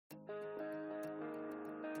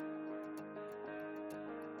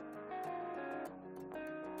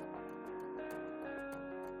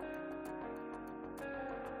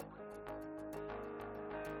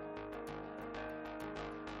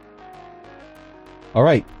All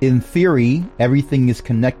right. In theory, everything is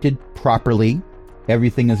connected properly.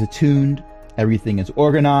 Everything is attuned. Everything is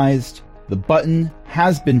organized. The button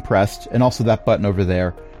has been pressed, and also that button over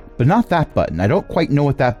there, but not that button. I don't quite know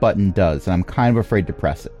what that button does, and I'm kind of afraid to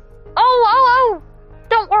press it. Oh!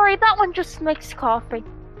 Don't worry, that one just makes coffee.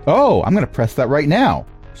 Oh, I'm going to press that right now.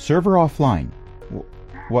 Server offline.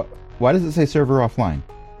 What? Why does it say server offline?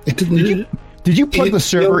 It didn't. Did you plug the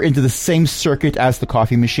server into the same circuit as the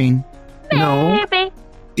coffee machine? No. Maybe.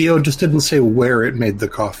 EO just didn't say where it made the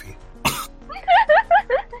coffee.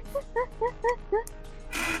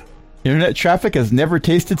 Internet traffic has never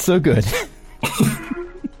tasted so good.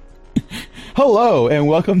 Hello, and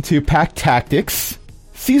welcome to Pack Tactics,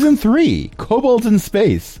 Season 3, Kobolds in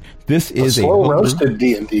Space. This is a slow-roasted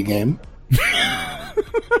D&D game.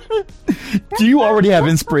 Do you already have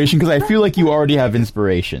inspiration? Because I feel like you already have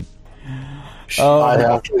inspiration. I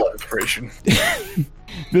have inspiration.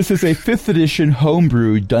 This is a 5th edition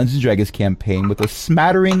homebrew Dungeons & Dragons campaign with a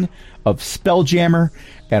smattering of Spelljammer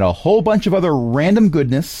and a whole bunch of other random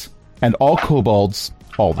goodness, and all kobolds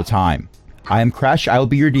all the time. I am Crash. I will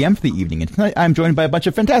be your DM for the evening, and tonight I'm joined by a bunch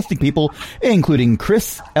of fantastic people, including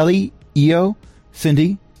Chris, Ellie, EO,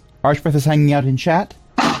 Cindy, Archbeth is hanging out in chat,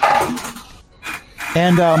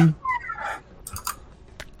 and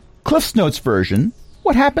Cliff's Notes version.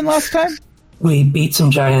 What happened last time? We beat some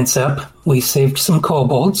giants up, we saved some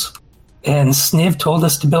kobolds, and Sniv told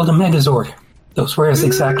us to build a Megazord. Those were his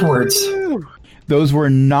exact words. Those were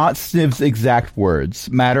not Sniv's exact words.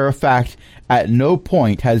 Matter of fact, at no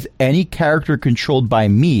point has any character controlled by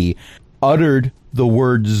me uttered the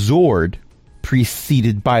word Zord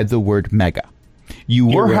preceded by the word Mega. You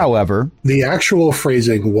were, right. However... The actual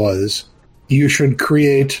phrasing was, you should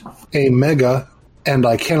create a Mega, and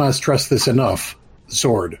I cannot stress this enough,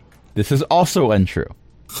 Zord. This is also untrue.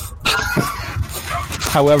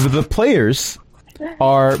 However, the players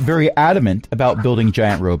are very adamant about building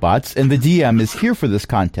giant robots, and the DM is here for this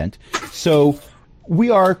content. So we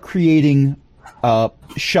are creating,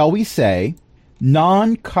 shall we say,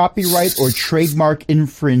 non-copyright or trademark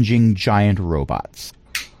infringing giant robots.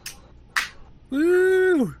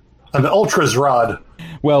 Woo! An Ultra's Rod.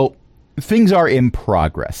 Well, things are in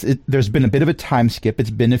progress. There's been a bit of a time skip. It's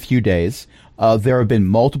been a few days. There have been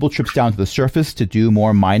multiple trips down to the surface to do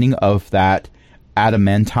more mining of that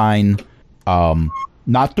adamantine,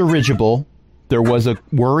 not dirigible. There was a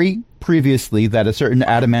worry previously that a certain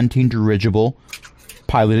adamantine dirigible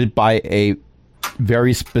piloted by a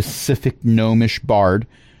very specific gnomish bard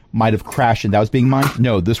might have crashed, and that was being mined.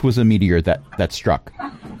 No, this was a meteor that struck.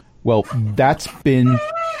 Well, that's been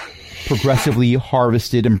progressively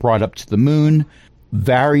harvested and brought up to the moon.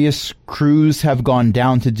 Various crews have gone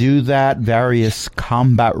down to do that. Various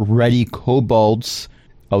combat-ready kobolds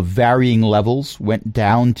of varying levels went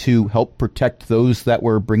down to help protect those that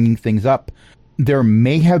were bringing things up. There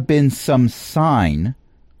may have been some sign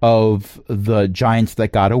of the giants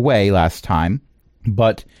that got away last time,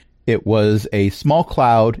 but it was a small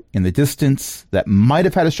cloud in the distance that might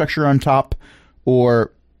have had a structure on top,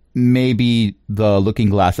 or maybe the looking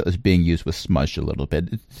glass that was being used was smudged a little bit.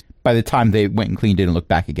 By the time they went and cleaned it and looked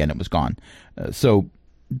back again, it was gone. So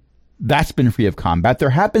that's been free of combat.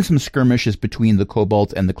 There have been some skirmishes between the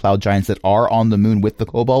kobolds and the cloud giants that are on the moon with the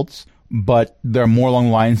kobolds, but they're more along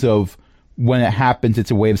the lines of, when it happens,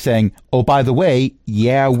 it's a way of saying, oh, by the way,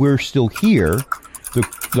 yeah, we're still here.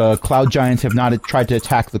 The cloud giants have not tried to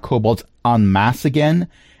attack the kobolds en masse again,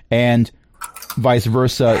 and vice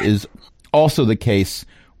versa is also the case,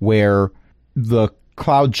 where the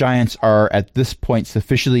cloud giants are at this point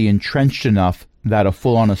sufficiently entrenched enough that a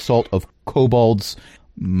full-on assault of kobolds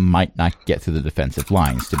might not get through the defensive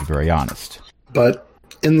lines, to be very honest. But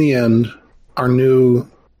in the end, our new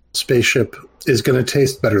spaceship is going to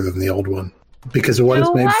taste better than the old one, because what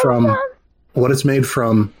it's made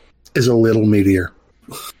from is a little meteor.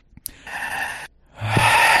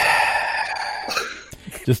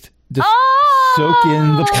 Just soak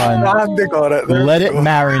in the pun. Let it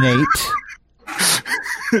marinate.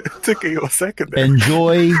 It took you a second there.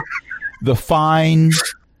 Enjoy the fine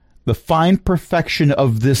perfection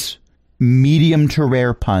of this medium to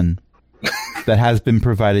rare pun that has been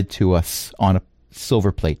provided to us on a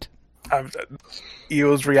silver plate.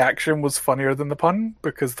 EO's reaction was funnier than the pun,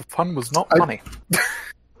 because the pun was not funny.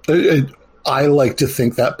 I like to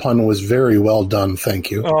think that pun was very well done, thank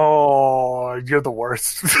you. Oh, you're the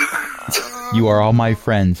worst. You are all my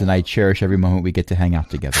friends, and I cherish every moment we get to hang out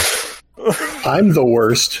together. I'm the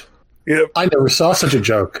worst. Yep. I never saw such a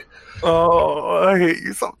joke. Oh, I hate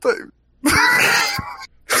you sometimes.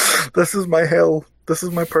 This is my hell. This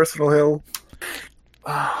is my personal hell.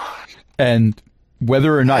 And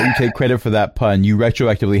Whether or not you take credit for that pun, you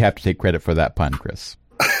retroactively have to take credit for that pun, Chris.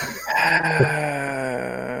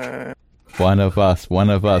 One of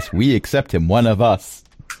us. We accept him, one of us.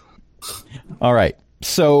 All right.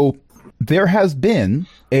 So there has been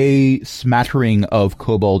a smattering of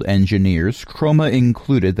Kobold engineers, Chroma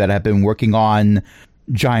included, that have been working on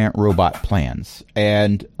giant robot plans.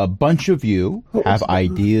 And a bunch of you have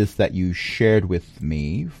ideas that you shared with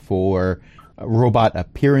me for robot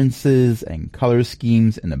appearances and color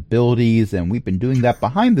schemes and abilities. And we've been doing that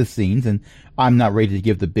behind the scenes. And I'm not ready to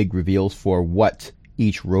give the big reveals for what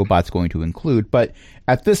each robot's going to include. But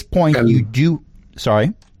at this point, you do...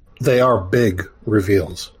 Sorry? They are big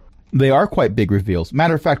reveals. They are quite big reveals.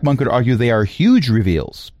 Matter of fact, one could argue they are huge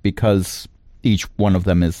reveals because each one of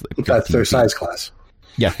them is... Like that's their size class.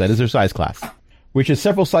 Yes, that is their size class, which is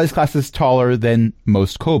several size classes taller than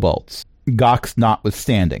most kobolds. Gox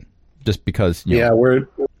notwithstanding, just because... where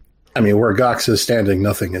Gox is standing,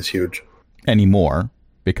 nothing is huge. Anymore,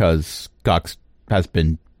 because Gox has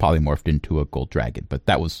been polymorphed into a gold dragon, but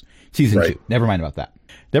that was season 2. Never mind about that.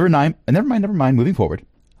 Never mind, moving forward.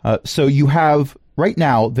 So you have... Right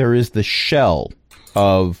now, there is the shell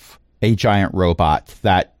of a giant robot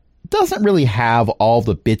that doesn't really have all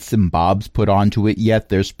the bits and bobs put onto it yet.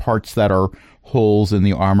 There's parts that are holes in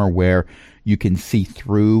the armor where you can see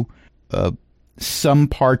through. Some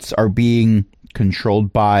parts are being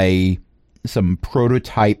controlled by some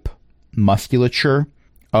prototype musculature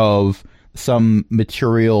of some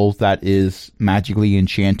material that is magically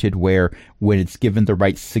enchanted where when it's given the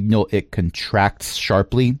right signal, it contracts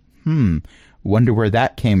sharply. Wonder where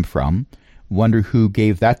that came from. Wonder who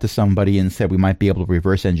gave that to somebody and said we might be able to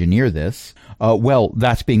reverse engineer this. Well,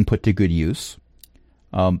 that's being put to good use.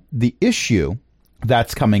 The issue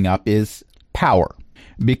that's coming up is power,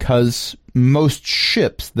 because most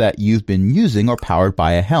ships that you've been using are powered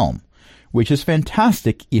by a helm, which is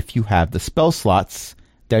fantastic if you have the spell slots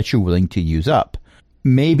that you're willing to use up.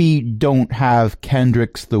 Maybe don't have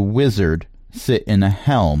Kendrix the Wizard sit in a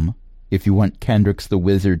helm if you want Kendrix the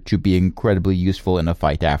Wizard to be incredibly useful in a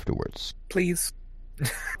fight afterwards. Please.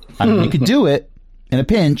 I mean, you could do it in a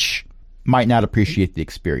pinch, might not appreciate the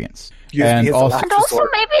experience. And also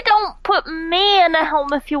maybe don't put me in a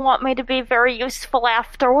helm if you want me to be very useful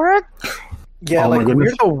afterward. Yeah, we're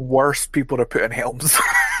the worst people to put in helms.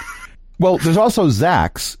 Well, there's also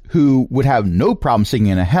Zax, who would have no problem sitting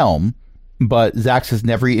in a helm, but Zax has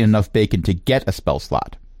never eaten enough bacon to get a spell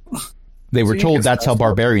slot. They were told that's how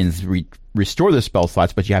barbarians restore their spell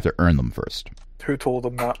slots, but you have to earn them first. Who told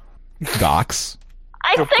them that? Gox.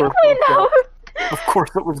 I think we know. Of course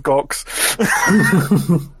it was Gox.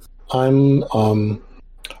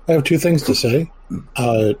 I have two things to say.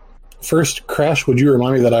 First, Crash, would you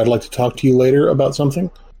remind me that I'd like to talk to you later about something?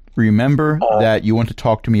 Remember that you want to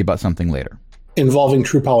talk to me about something later. Involving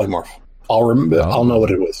True Polymorph. I'll know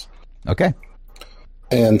what it was. Okay.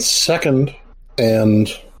 And second, hang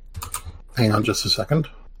on just a second.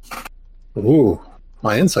 Ooh,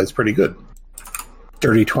 my insight's pretty good.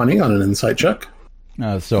 Dirty 20 on an insight check.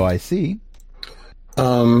 So I see.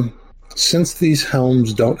 Since these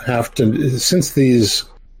helms don't have to... Since these...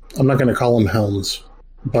 I'm not going to call them helms,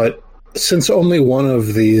 but since only one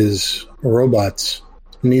of these robots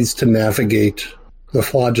needs to navigate the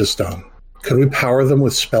Phlogiston, could we power them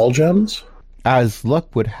with spell gems? As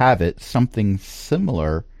luck would have it, something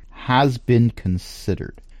similar has been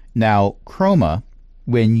considered. Now, Chroma,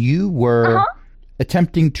 when you were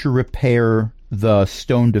attempting to repair the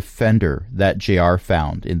stone defender that JR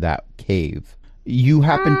found in that cave, you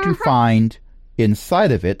happened to find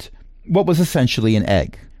inside of it what was essentially an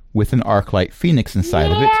egg with an Arclight Phoenix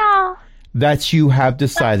inside of it that you have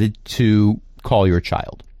decided to call your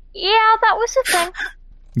child. Yeah, that was a thing.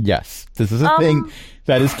 Yes, this is a thing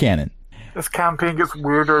that is canon. This campaign gets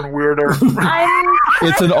weirder and weirder.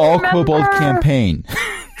 It's an all-kobold campaign.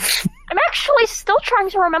 I'm actually still trying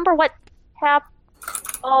to remember what happened.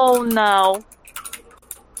 Oh, no.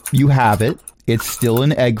 You have it. It's still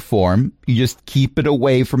in egg form. You just keep it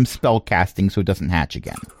away from spell casting so it doesn't hatch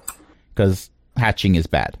again. Because hatching is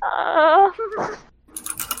bad.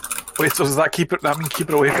 Wait, so does that mean keep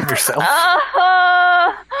it away from yourself?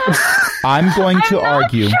 I'm going to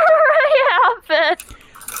argue... Sure I have it.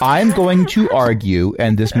 I'm going to argue,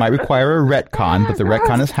 and this might require a retcon, but the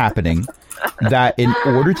retcon is happening, that in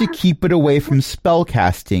order to keep it away from spell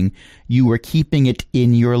casting, you were keeping it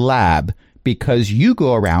in your lab because you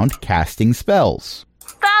go around casting spells.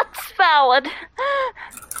 That's valid.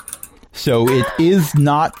 So it is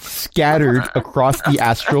not scattered across the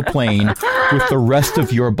astral plane with the rest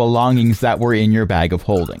of your belongings that were in your bag of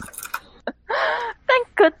holding.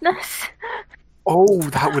 Thank goodness. Oh,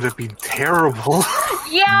 that would have been terrible.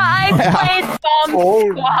 Yeah, I played Bomb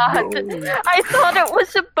Squad. No. I thought it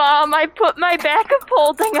was a bomb. I put my backup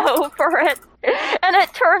holding over it. And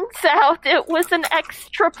it turns out it was an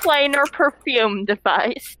extraplanar perfume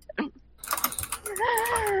device.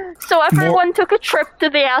 So everyone took a trip to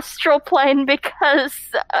the astral plane because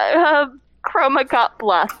Chroma got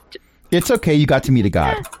blessed. It's okay, you got to meet a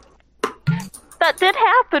god. That did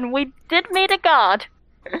happen. We did meet a god.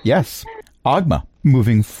 Yes. Ogma,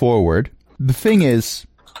 moving forward, the thing is,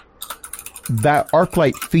 that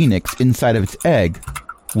Arclight Phoenix inside of its egg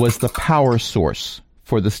was the power source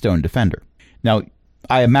for the Stone Defender. Now,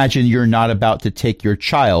 I imagine you're not about to take your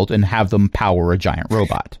child and have them power a giant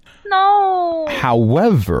robot. No.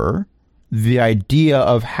 However, the idea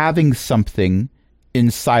of having something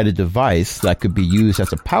inside a device that could be used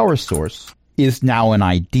as a power source is now an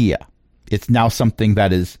idea. It's now something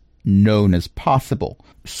that is known as possible.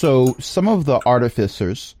 So some of the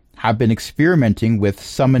artificers have been experimenting with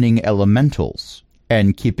summoning elementals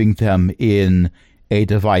and keeping them in a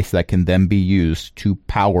device that can then be used to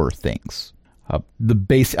power things. The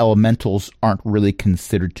base elementals aren't really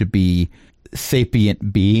considered to be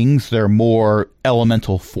sapient beings. They're more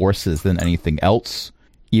elemental forces than anything else,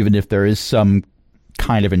 even if there is some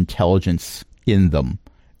kind of intelligence in them.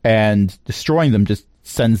 And destroying them just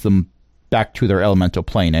sends them back to their elemental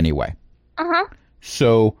plane anyway. Uh-huh.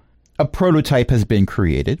 So a prototype has been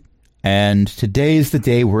created, and today is the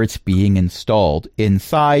day where it's being installed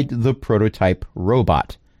inside the prototype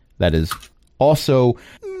robot. That is also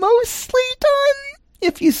mostly done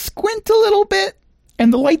if you squint a little bit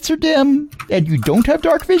and the lights are dim and you don't have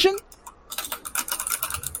dark vision.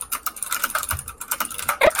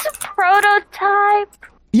 It's a prototype.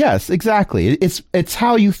 Yes, exactly. It's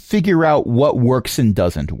how you figure out what works and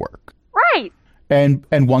doesn't work. Right. And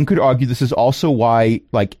one could argue this is also why,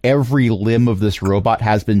 like, every limb of this robot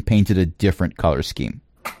has been painted a different color scheme.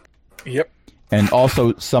 Yep. And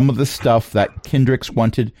also some of the stuff that Kendrix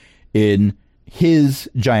wanted in his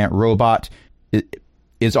giant robot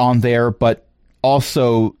is on there, but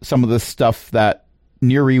also some of the stuff that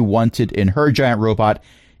Neri wanted in her giant robot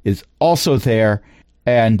is also there.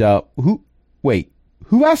 And who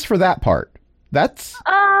asked for that part? That's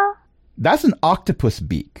an octopus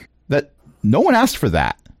beak. That no one asked for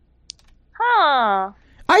that. Huh.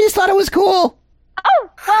 I just thought it was cool. Oh,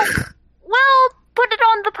 well, we'll put it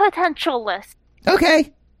on the potential list.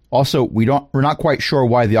 Okay. Also, we're not quite sure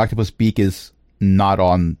why the octopus beak is not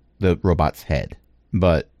on the robot's head.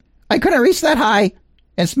 But I couldn't reach that high,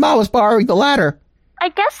 and Smile was borrowing the ladder. I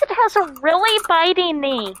guess it has a really bitey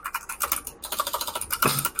knee.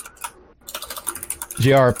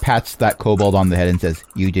 JR pats that kobold on the head and says,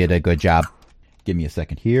 "You did a good job." Give me a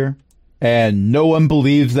second here. And no one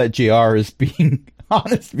believes that JR is being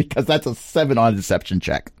honest because that's a 7 on a deception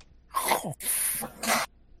check.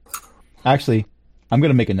 Actually, I'm going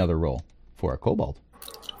to make another roll for a kobold.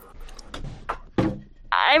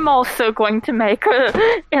 I'm also going to make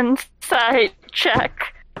an insight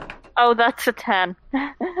check. Oh, that's a 10.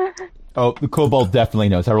 Oh, the kobold definitely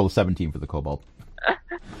knows. I rolled a 17 for the kobold.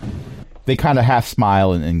 They kind of half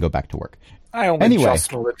smile and go back to work. I only Anyway.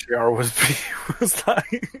 just know that JR was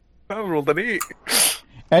like, I rolled an 8.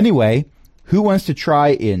 Anyway, who wants to try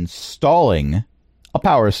installing a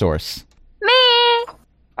power source? Me!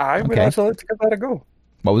 I would Okay. also like to give that a go.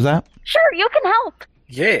 What was that? Sure, you can help.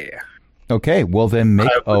 Yeah. Okay, well then make...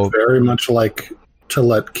 I would very much like to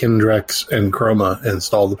let Kindrex and Chroma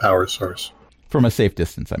install the power source. from a safe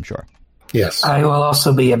distance, I'm sure. Yes. I will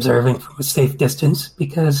also be observing from a safe distance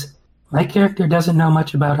because my character doesn't know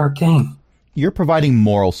much about arcane. You're providing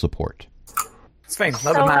moral support. It's fine.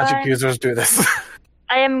 So, Let the magic users do this.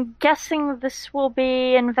 I am guessing this will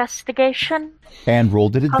be investigation, And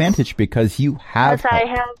rolled at advantage because you have as I help.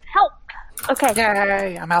 have help. Okay,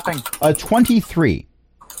 Yay, I'm helping. A 23.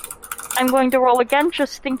 I'm going to roll again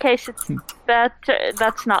just in case it's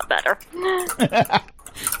that's not better.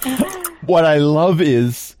 What I love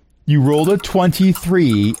is you rolled a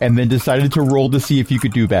 23 and then decided to roll to see if you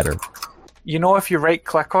could do better. You know, if you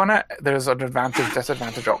right-click on it, there's an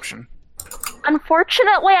advantage-disadvantage option.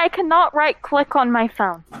 Unfortunately, I cannot right-click on my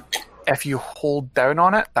phone. If you hold down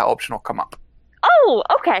on it, that option will come up. Oh,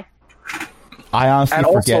 okay. I honestly And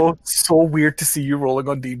forget. also, so weird to see you rolling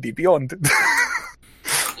on D&D Beyond.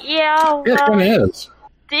 Yeah, It well, kind of is.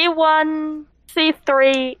 D1,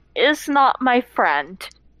 C3 is not my friend.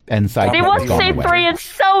 And side D1 D1, has gone away. C3 is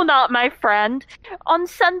so not my friend. On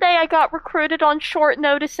Sunday, I got recruited on short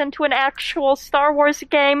notice into an actual Star Wars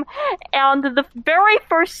game, and the very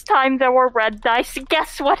first time there were red dice,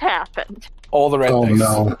 guess what happened? All the red Oh dice.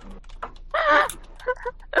 no.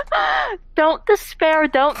 Don't despair,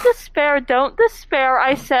 don't despair, don't despair,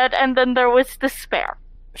 I said, and then there was despair.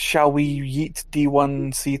 Shall we yeet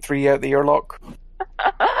D1C3 out the airlock?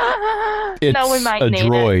 It's No, we might a need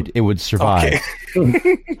droid. It would survive.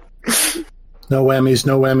 Okay. No whammies,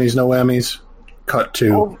 no whammies, no whammies. Cut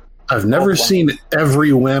to. Oh. I've never seen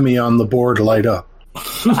every whammy on the board light up.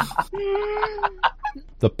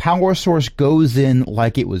 The power source goes in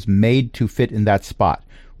like it was made to fit in that spot,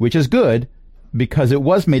 which is good because it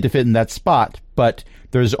was made to fit in that spot, but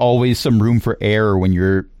there's always some room for error when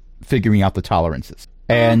you're figuring out the tolerances.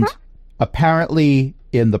 And apparently,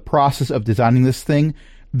 in the process of designing this thing,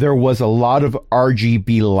 there was a lot of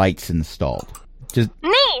RGB lights installed. Neat!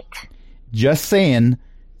 Just saying,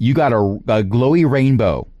 you got a glowy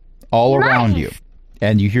rainbow all around you.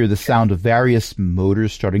 And you hear the sound of various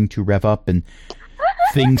motors starting to rev up and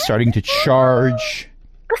things starting to charge.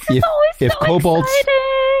 This is always so exciting!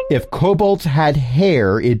 If kobolds had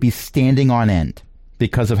hair, it'd be standing on end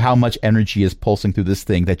because of how much energy is pulsing through this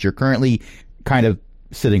thing that you're currently kind of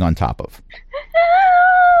sitting on top of.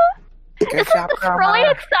 Isn't this really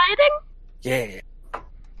exciting? Yeah.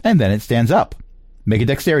 And then it stands up. Make a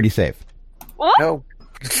dexterity save. What? No.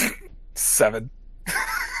 7.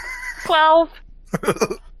 12.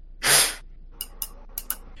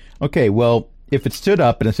 Okay, well, if it stood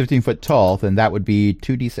up and it's 15 foot tall, then that would be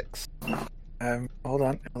 2d6. Hold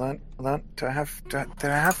on. Did I have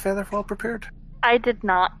Featherfall prepared? I did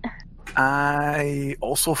not. I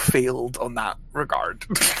also failed on that regard.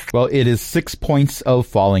 Well, it is 6 points of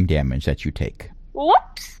falling damage that you take.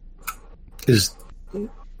 Whoops!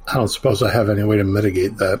 I don't suppose I have any way to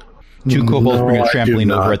mitigate that. Two kobolds No, bring a I do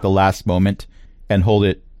trampoline over not. at the last moment and hold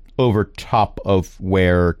it over top of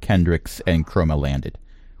where Kendricks and Chroma landed.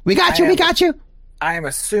 We got you, we got you! I am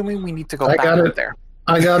assuming we need to go I back got up it. there.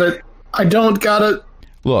 I got it. I don't got it.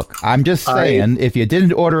 Look, I'm just saying, if you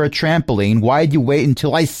didn't order a trampoline, why'd you wait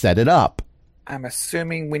until I set it up? I'm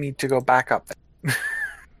assuming we need to go back up there.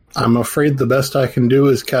 I'm afraid the best I can do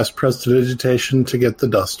is cast Prestidigitation to get the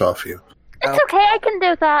dust off you. It's okay, I can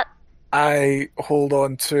do that. I hold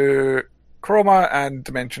on to Chroma and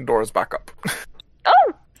Dimension Doors back up.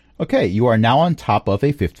 Oh! Okay, you are now on top of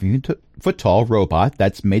a 15-foot-tall robot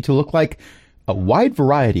that's made to look like a wide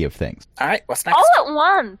variety of things. Alright, what's next? All at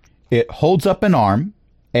once. It holds up an arm,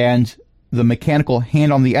 and the mechanical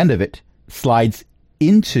hand on the end of it slides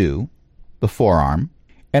into the forearm,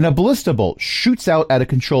 and a ballista bolt shoots out at a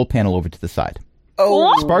control panel over to the side.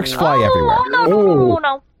 Oh, Sparks fly everywhere.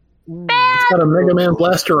 No. It's Bad, got a Mega Man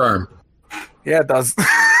blaster arm. yeah, it does. bad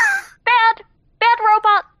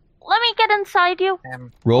robot. Let me get inside you.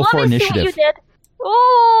 Roll Let for me see what you initiative. did.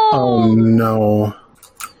 Ooh. Oh no.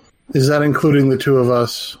 Is that including the two of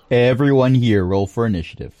us? Everyone here, roll for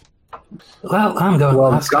initiative. Well, I'm going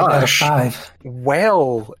Well, last. I got a gosh. 5.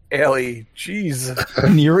 Well, Ellie,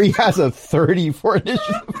 jeez. Neri has a 30 for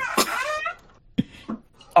initiative.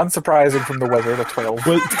 Unsurprising from the wizard, a 12.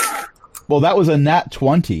 Well, that was a nat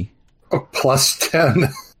 20. A plus 10.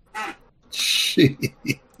 Jeez.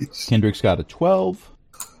 Kendrick's got a 12.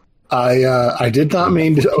 I did not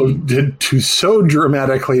mean to so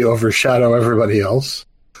dramatically overshadow everybody else.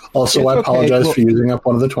 Also, It's I okay. apologize Well- for using up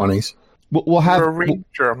one of the 20s. We'll have For a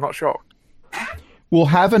ranger, I'm not sure. we'll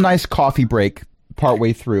have a nice coffee break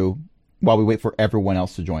partway through while we wait for everyone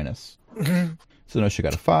else to join us. So Nosha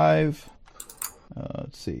got a 5.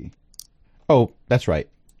 Let's see. Oh, that's right.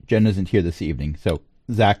 Jen isn't here this evening, so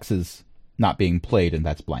Zax is not being played, and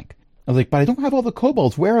that's blank. I was like, but I don't have all the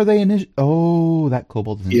kobolds. Where are they? Oh, that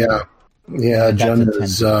kobold isn't Yeah. Yeah, Jen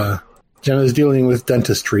That's is dealing with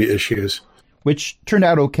dentistry issues. which turned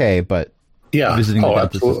out okay, but Yeah. visiting the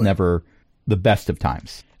dentist absolutely. is never the best of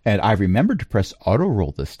times. And I remembered to press auto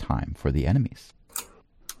roll this time for the enemies.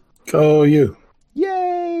 Go you.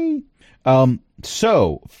 Yay!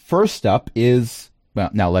 So first up is, well,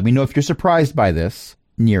 now let me know if you're surprised by this,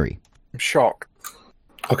 Neri. I'm shocked.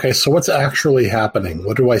 Okay, so what's actually happening?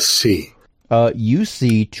 What do I see? You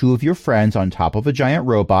see two of your friends on top of a giant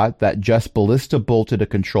robot that just ballista bolted a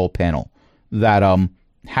control panel that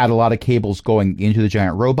had a lot of cables going into the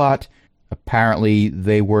giant robot. Apparently,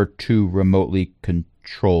 they were to remotely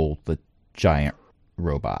control the giant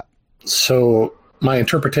robot. So my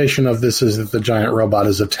interpretation of this is that the giant robot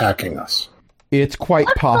is attacking us. It's quite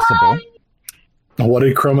possible. What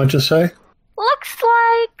did Chroma just say? Looks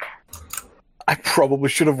like. I probably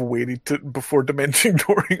should have waited before dimension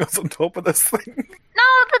dooring us on top of this thing.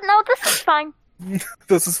 No, this is fine.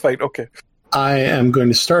 This is fine, okay. I am going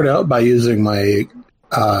to start out by using my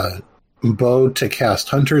bow to cast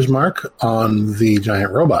Hunter's Mark on the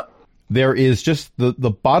giant robot. There is just the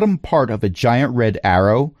bottom part of a giant red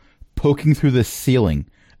arrow poking through the ceiling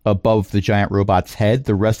above the giant robot's head.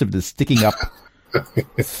 The rest of it is sticking up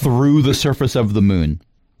through the surface of the moon.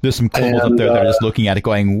 There's some kobolds up there that are just looking at it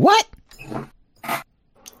going, what?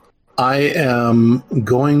 I am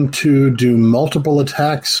going to do multiple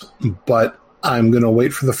attacks, but I'm going to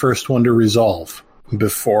wait for the first one to resolve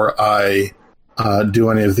before I do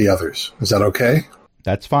any of the others. Is that okay?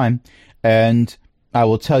 That's fine. And I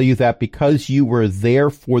will tell you that because you were there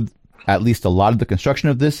for at least a lot of the construction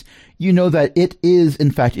of this, you know that it is, in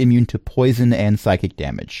fact, immune to poison and psychic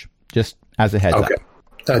damage. Just as a heads up.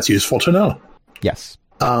 That's useful to know. Yes.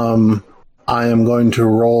 I am going to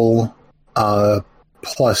roll +9,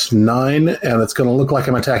 and it's going to look like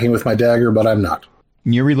I'm attacking with my dagger, but I'm not.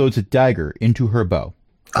 Neri loads a dagger into her bow.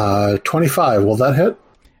 25. Will that hit?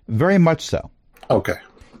 Very much so. Okay.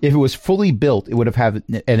 If it was fully built, it would have had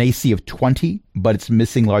an AC of 20, but it's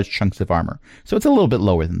missing large chunks of armor. So it's a little bit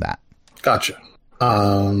lower than that. Gotcha.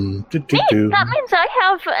 That means I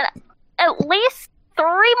have at least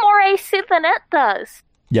 3 more AC than it does.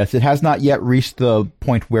 Yes, it has not yet reached the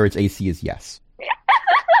point where its AC is yes.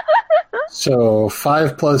 So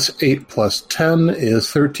 5 + 8 + 10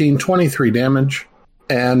 is 13, 23 damage.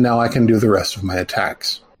 And now I can do the rest of my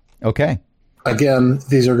attacks. Okay. Again,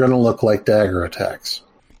 these are going to look like dagger attacks.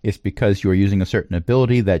 It's because you are using a certain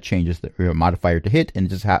ability that changes your modifier to hit, and it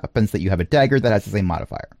just happens that you have a dagger that has the same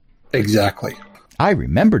modifier. Exactly. I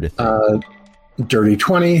remembered a thing. Dirty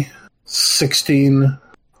 20, 16,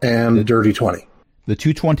 and dirty 20. The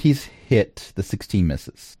 2 20s hit, the 16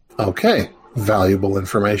 misses. Okay. Valuable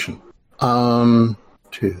information. 2,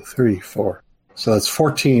 3, 4. So that's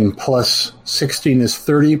 14 plus 16 is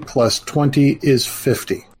 30 plus 20 is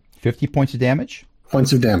 50. 50 points of damage?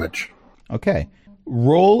 Points of damage. Okay.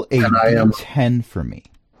 Roll a d10 for me.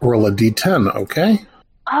 Roll a d10, okay?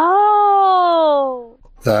 Oh.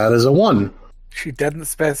 That is a 1. She didn't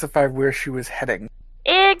specify where she was heading.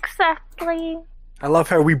 Exactly. I love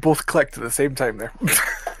how we both clicked at the same time there.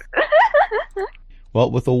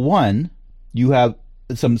 Well, with a 1, you have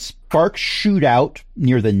some sparks shoot out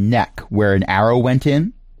near the neck where an arrow went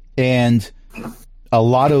in, and a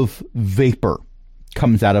lot of vapor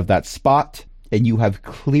comes out of that spot, and you have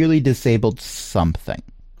clearly disabled something.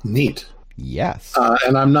 Neat. Yes.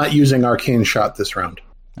 And I'm not using Arcane Shot this round.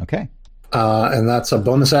 Okay. And that's a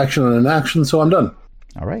bonus action and an action, so I'm done.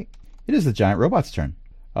 All right. It is the giant robot's turn.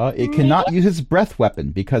 It cannot use its breath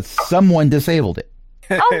weapon because someone disabled it.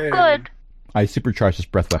 Oh, good. I supercharged this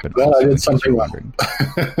breath weapon. Well, also, I did something wrong.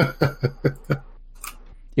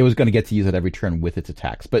 It was going to get to use it every turn with its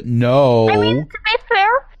attacks, but no. I mean, to be fair,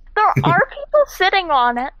 there are people sitting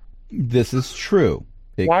on it. This is true.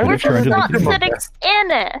 It Why could would have you turned Not into not sitting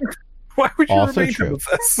in it. Why would you Also remain true. with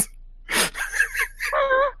this?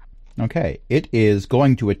 Okay, it is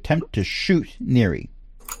going to attempt to shoot Neri.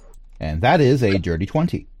 And that is a dirty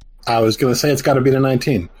 20. I was going to say it's got to be the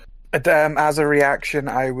 19. As a reaction,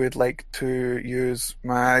 I would like to use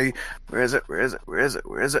my...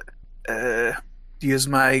 use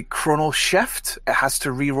my Chronal Shift. It has to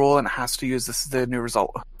reroll and it has to use this as the new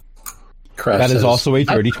result. Crash That is says, also a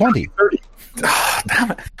dirty 20. 30. Oh,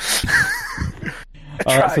 damn it.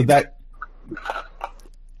 So that...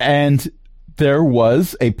 And there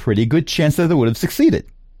was a pretty good chance that it would have succeeded.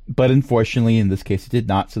 But unfortunately, in this case, it did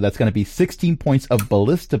not. So that's going to be 16 points of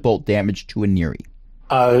ballista bolt damage to a Neri.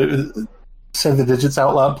 Say the digits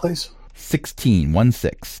out loud, please. 16,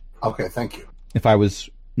 1-6. Okay, thank you. If I was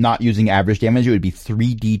not using average damage, it would be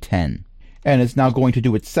 3d10. And it's now going to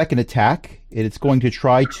do its second attack. It's going to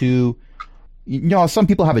try to... You know, some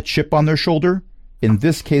people have a chip on their shoulder. In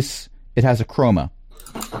this case, it has a chroma.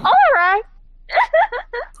 All right.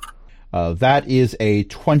 That is a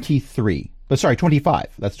 23. Sorry, 25.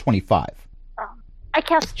 That's 25. I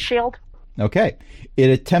cast shield. Okay. It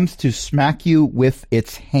attempts to smack you with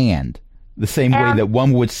its hand, the same way that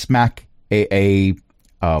one would smack a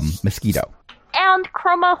mosquito. And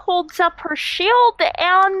Chroma holds up her shield,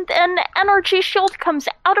 and an energy shield comes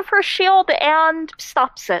out of her shield and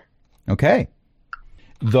stops it. Okay.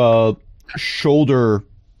 The shoulder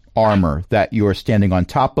armor that you are standing on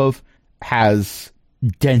top of has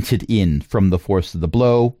dented in from the force of the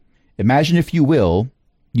blow. Imagine, if you will,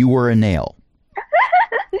 you were a nail.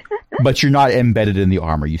 But you're not embedded in the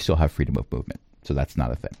armor. You still have freedom of movement. So that's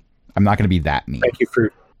not a thing. I'm not going to be that mean.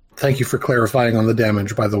 Thank you for clarifying on the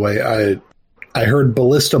damage, by the way. I heard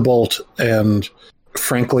ballista bolt, and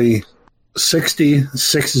frankly, 60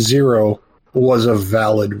 was a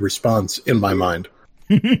valid response in my mind.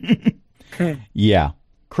 Yeah.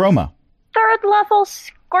 Chroma. 3rd level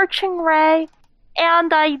Scorching Ray.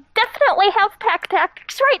 And I definitely have pack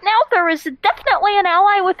tactics. Right now, there is definitely an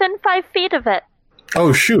ally within 5 feet of it.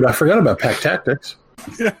 Oh, shoot. I forgot about Pack Tactics.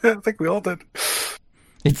 Yeah, I think we all did.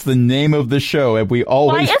 It's the name of the show, and we Why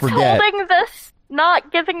always is forget. holding this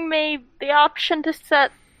not giving me the option to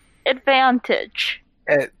set advantage?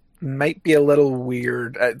 It might be a little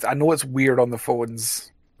weird. I know it's weird on the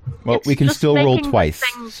phones. Well, It's we can just still roll making the twice,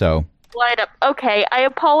 thing- so... Light up. Okay, I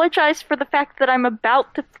apologize for the fact that I'm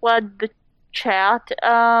about to flood the chat.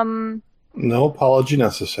 No apology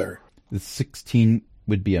necessary. The 16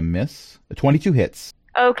 would be a miss. 22 hits.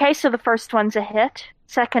 Okay, so the first one's a hit.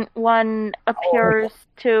 Second one appears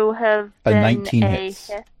to have A been 19 a hits.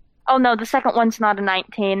 hit. Oh no, the second one's not a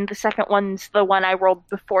 19. The second one's the one I rolled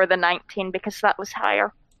before the 19 because that was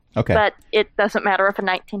higher. Okay. But it doesn't matter if a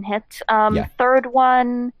 19 hits. Yeah. Third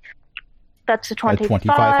one, that's a 25.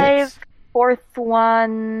 25 hits. Fourth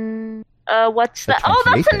one, what's A that? Oh,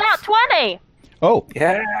 28 that's a nat 20! Oh,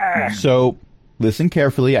 Yeah. so listen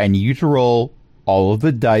carefully. I need you to roll all of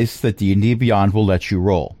the dice that D&D Beyond will let you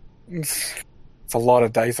roll. It's a lot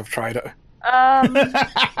of dice. I've tried it.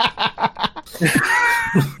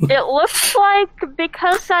 It looks like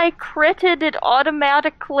because I critted, it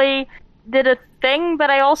automatically did a thing, but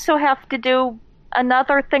I also have to do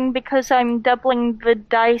another thing because I'm doubling the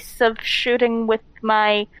dice of shooting with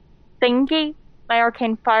my thingy, my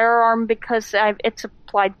arcane firearm, because it's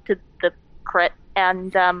applied to the crit,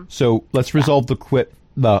 and So let's resolve the quit.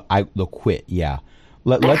 The quit. Yeah.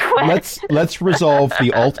 Let's resolve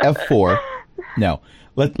the Alt F4. No.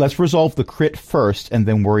 Let's resolve the crit first, and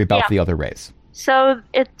then worry about Yeah. the other raise. so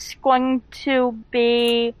it's going to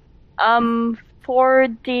be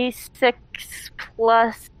 4d6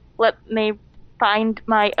 plus, let me find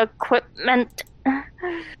my equipment,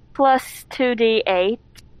 plus 2d8.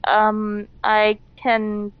 I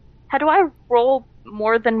can, how do I roll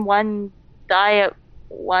more than one die at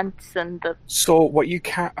once in the, So what you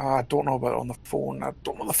can't... I don't know about it on the phone. I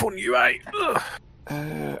don't know the phone UI. Ugh.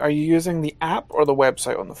 Are you using the app or the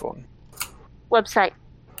website on the phone? website?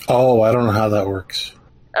 Oh, I don't know how that works.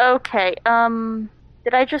 Okay,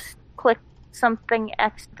 did I just click something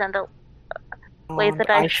accidentally that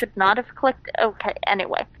I should not have clicked? Okay,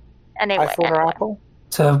 anyway. iPhone or Apple?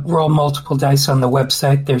 To roll multiple dice on the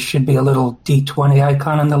website, there should be a little D20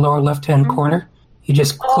 icon in the lower left-hand corner. You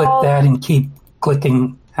just click Oh. that and keep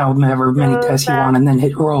clicking however many dice you that- want, and then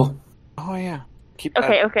hit roll. Oh, yeah. Keep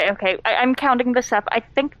that. Okay. I'm counting this up. I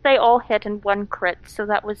think they all hit in one crit, so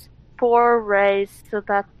that was 4 rays, so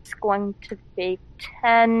that's going to be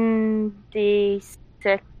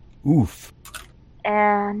 10d6 Oof.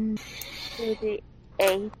 and 2d8.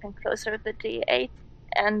 I think those are the d8.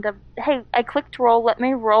 And, hey, I clicked roll. Let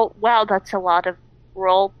me roll. Wow, that's a lot of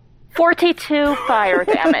roll. 42 fire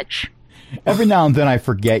damage. Every now and then I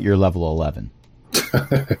forget you're level 11.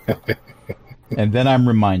 And then I'm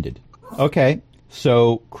reminded. Okay,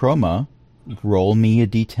 so Chroma, roll me a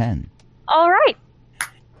d10. All right.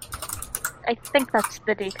 I think that's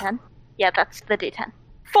the d10. Yeah, that's the d10.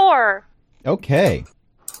 4. Okay.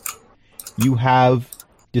 You have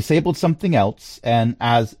disabled something else, and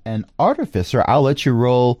as an artificer, I'll let you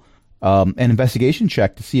roll an investigation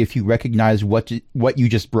check to see if you recognize what you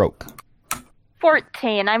just broke.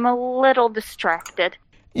 14. I'm a little distracted.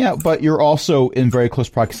 Yeah, but you're also in very close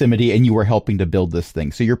proximity, and you were helping to build this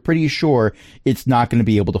thing, so you're pretty sure it's not going to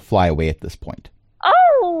be able to fly away at this point.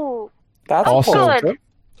 Oh! That's Also- positive.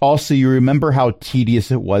 Also, you remember how tedious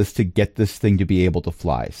it was to get this thing to be able to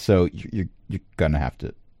fly, so you're going to have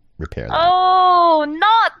to repair that. Oh,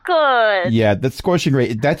 not good! Yeah, that scorching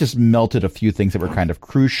ray, that just melted a few things that were kind of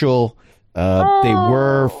crucial. They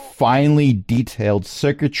were finely detailed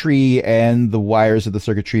circuitry, and the wires of the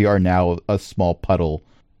circuitry are now a small puddle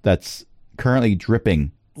that's currently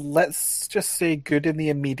dripping. Let's just say good in the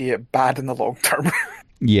immediate, bad in the long term.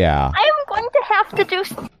 Yeah. I am going to have to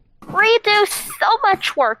redo so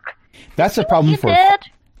much work. That's a problem You for did?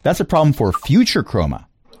 that's a problem for future Chroma.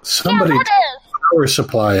 Somebody Yeah, take that is. the power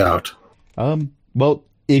supply out. Well,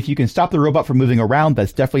 if you can stop the robot from moving around,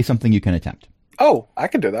 that's definitely something you can attempt. Oh, I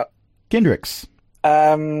can do that. Kendricks.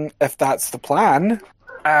 If that's the plan,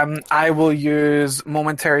 I will use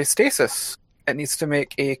momentary stasis. It needs to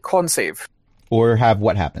make a con save Or have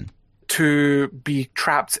what happen? to be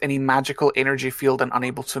trapped in a magical energy field and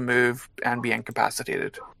unable to move and be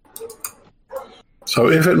incapacitated. So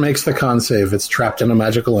if it makes the con save, it's trapped in a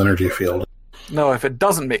magical energy field. No, if it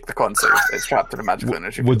doesn't make the con save, it's trapped in a magical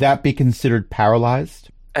energy field. Would that be considered paralyzed?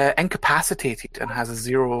 Incapacitated and has a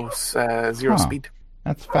zero Huh. speed.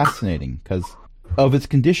 That's fascinating, because of its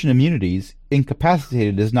condition immunities,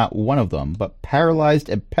 incapacitated is not one of them, but paralyzed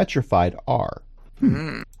and petrified are.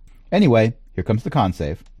 Anyway, here comes the con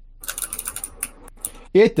save.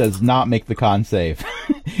 It does not make the con save.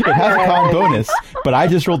 It has a con bonus, but I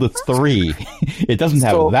just rolled a 3. It doesn't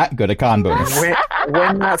have So- that good a con bonus.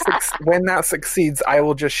 when that succeeds, I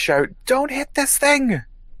will just shout, "Don't hit this thing!"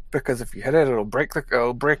 Because if you hit it, it'll break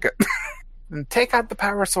it. And take out the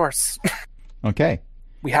power source. Okay.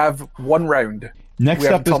 We have 1 round. Next We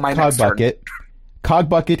have up is until my next turn. Cogbucket.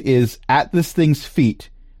 Cogbucket is at this thing's feet,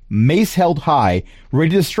 mace held high,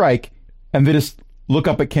 ready to strike, and they just look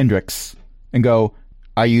up at Kendricks and go,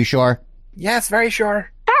 "Are you sure?" Yes, very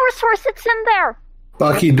sure. Power source, it's in there.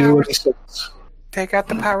 Bucky, do what he says. Take out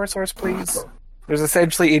the power source, please. There's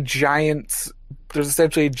essentially a giant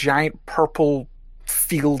purple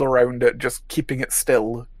field around it, just keeping it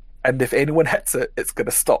still. And if anyone hits it, it's going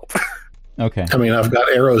to stop. Okay. I mean, I've got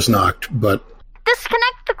arrows knocked, but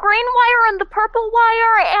Disconnect the green wire and the purple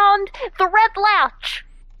wire and the red latch.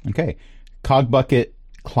 Okay. Cogbucket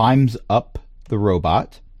climbs up the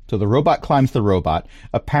robot. So the robot climbs the robot.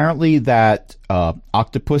 Apparently that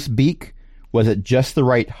octopus beak was at just the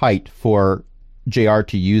right height for JR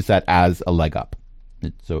to use that as a leg up.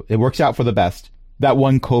 So it works out for the best. That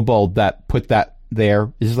one kobold that put that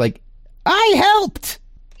there is like, "I helped!"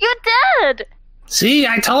 You did. See,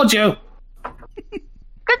 I told you.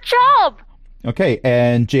 Good job. Okay,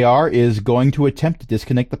 and JR is going to attempt to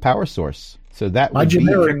disconnect the power source. So that My would be...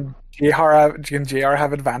 generic- Can JR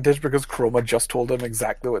have advantage because Chroma just told him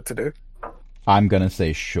exactly what to do? I'm going to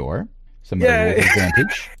say sure. Somebody Yay. roll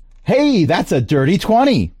advantage. Hey, that's a dirty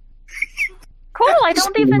 20! Cool, I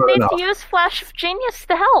don't even Not need enough. to use Flash of Genius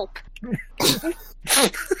to help.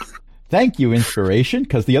 Thank you, Inspiration,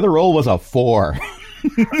 because the other roll was a 4.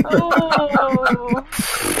 Oh.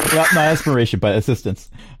 Not inspiration, but assistance.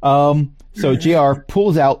 So JR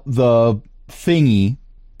pulls out the thingy,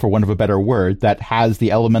 for want of a better word, that has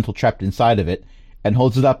the elemental trapped inside of it, and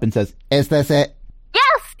holds it up and says, "Is this it?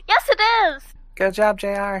 Yes, it is. Good job,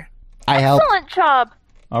 JR. I helped." Excellent job.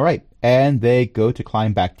 All right, and they go to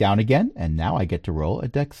climb back down again, and now I get to roll a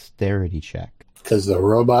dexterity check. because the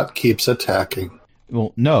robot keeps attacking.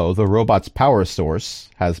 Well, no, the robot's power source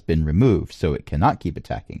has been removed, so it cannot keep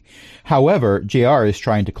attacking. However, JR is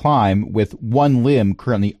trying to climb with one limb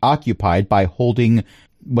currently occupied by holding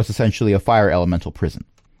what's essentially a fire elemental prison.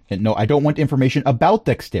 And no, I don't want information about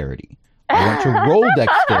dexterity. I want to roll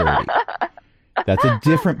dexterity. That's a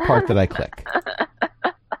different part that I click.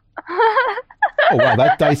 Oh, wow,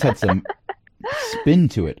 that dice had some spin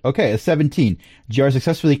to it. Okay, a 17. JR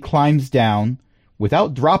successfully climbs down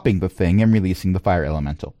without dropping the thing and releasing the fire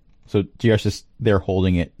elemental. So JR's just there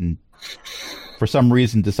holding it, and for some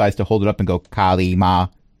reason decides to hold it up and go, "Kali Ma,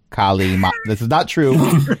 Kali Ma." This is not true.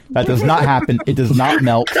 That does not happen. It does not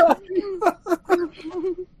melt.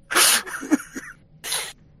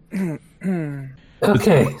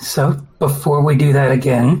 Okay, so before we do that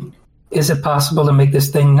again, is it possible to make this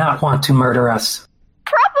thing not want to murder us?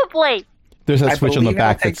 Probably. There's a I switch on the believe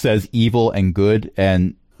back it'll that take- says evil and good,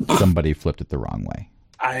 and somebody flipped it the wrong way.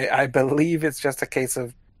 I believe it's just a case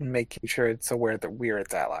of making sure it's aware that we're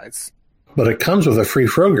its allies. But it comes with a free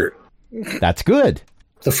Frogurt. That's good.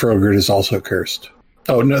 The Frogurt is also cursed.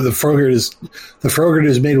 Oh no, the Frogurt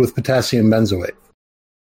is made with potassium benzoate.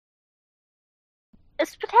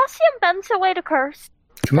 Is potassium benzoate a curse?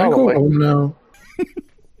 Can I go Probably. home now?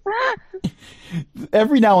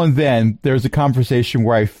 Every now and then, there's a conversation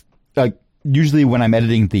where usually when I'm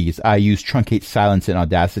editing these, I use truncate silence in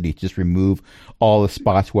Audacity to just remove all the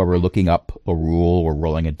spots where we're looking up a rule or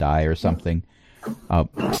rolling a die or something.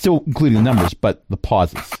 Still including the numbers, but the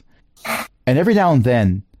pauses. And every now and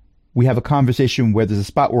then, we have a conversation where there's a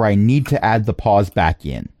spot where I need to add the pause back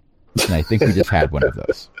in. And I think we just had one of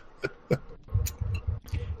those.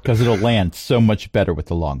 Because it'll land so much better with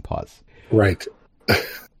the long pause. Right.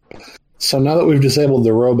 So now that we've disabled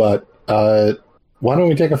the robot, why don't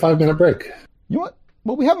we take a 5-minute break? You know what?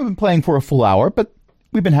 Well, we haven't been playing for a full hour, but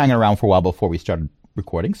we've been hanging around for a while before we started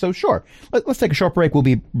recording. So sure, let's take a short break. We'll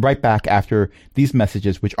be right back after these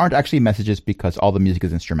messages, which aren't actually messages because all the music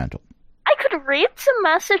is instrumental. I could read some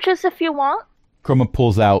messages if you want. Chroma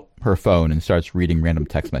pulls out her phone and starts reading random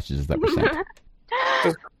text messages that were sent.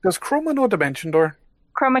 Does Chroma know Dimension Door?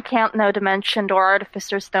 Chroma can't know Dimension Door.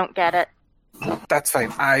 Artificers don't get it. That's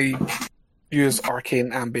fine. I use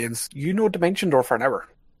Arcane Ambience. You know Dimension Door for an hour.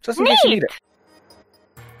 Just in case you need it.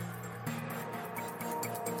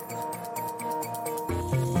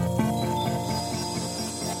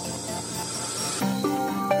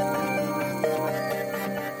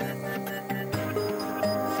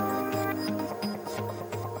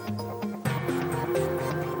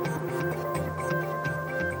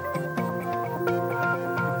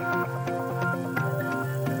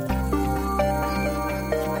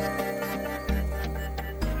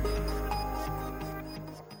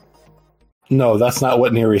 No, that's not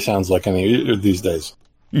what Neri sounds like any these days.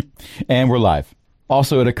 And we're live.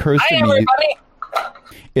 Also, it occurs to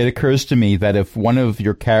me that if one of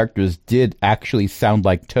your characters did actually sound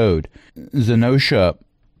like Toad, Zenosha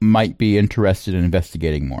might be interested in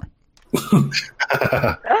investigating more.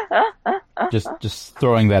 Just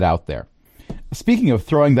throwing that out there. Speaking of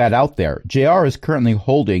throwing that out there, JR is currently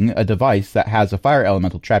holding a device that has a fire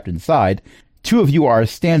elemental trapped inside. Two of you are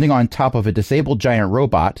standing on top of a disabled giant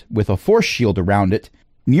robot with a force shield around it.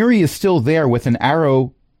 Neri is still there with an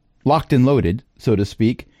arrow locked and loaded, so to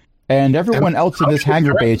speak, and everyone else in this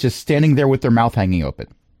hangar bay is just standing there with their mouth hanging open.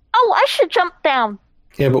 Oh, I should jump down.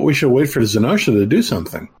 Yeah, but we should wait for Zenosha to do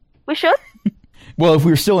something. We should? Well, if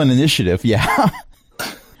we were still in initiative, yeah.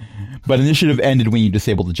 But initiative ended when you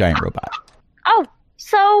disabled the giant robot. Oh,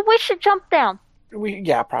 so we should jump down.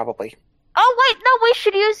 Yeah, probably. Oh, wait, no, we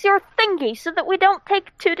should use your thingy so that we don't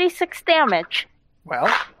take 2d6 damage.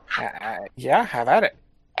 Well, yeah, have at it.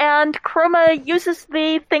 And Chroma uses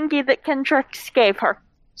the thingy that Kendrix gave her.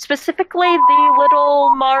 Specifically, the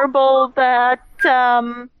little marble that,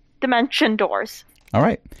 dimension doors. All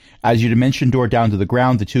right. As you dimension door down to the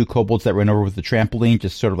ground, the two kobolds that ran over with the trampoline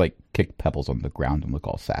just sort of like kick pebbles on the ground and look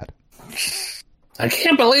all sad. I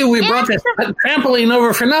can't believe we brought this trampoline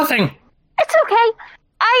over for nothing. It's okay.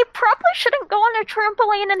 I probably shouldn't go on a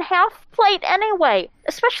trampoline in half plate anyway,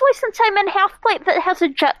 especially since I'm in half plate that has a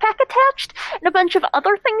jetpack attached and a bunch of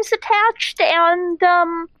other things attached, and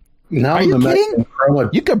Now Are you kidding?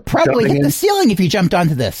 You could probably hit the ceiling if you jumped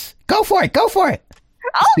onto this. Go for it. Go for it.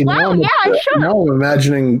 Oh, See, wow, yeah, I should. Now I'm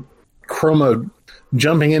imagining Chroma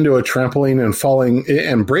jumping into a trampoline and falling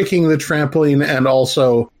and breaking the trampoline and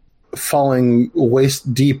also falling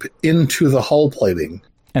waist deep into the hull plating.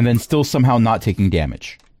 And then still somehow not taking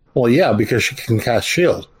damage. Well, yeah, because she can cast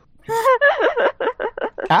shield.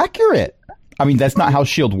 Accurate. I mean, that's not how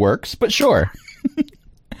shield works, but sure.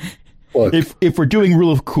 Look, If we're doing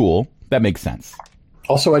rule of cool, that makes sense.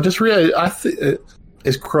 also, I just realized,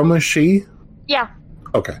 is Chroma she? Yeah.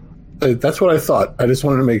 Okay. That's what I thought. I just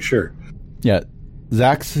wanted to make sure. Yeah.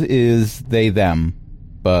 Zax is they, them,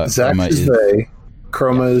 but Zax Chroma is they,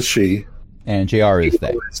 Chroma is she, and JR is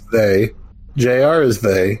they. Is they, JR is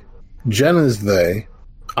they, Jen is they,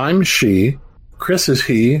 I'm she, Chris is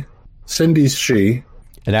he, Cindy's she.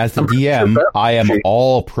 And as the I'm pretty DM, sure I am she.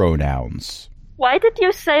 all pronouns. Why did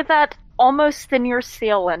you say that almost in your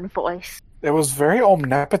Sealand voice? It was very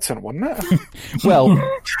omnipotent, wasn't it? Well,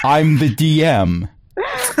 I'm the DM.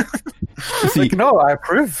 See, Like, no, I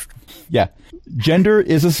approve. yeah. Gender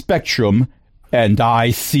is a spectrum, and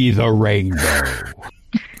I see the rainbow.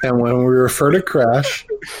 And when we refer to Crash,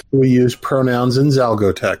 we use pronouns in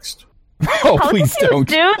Zalgo text. Oh, How please did you don't.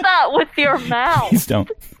 do that with your mouth? Please don't.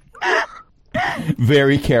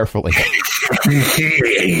 Very carefully.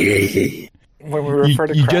 When we refer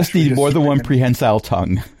to You Crash, just we need more than one scream prehensile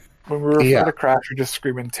tongue. When we refer Yeah. to Crash, we just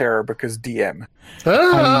scream in terror because DM.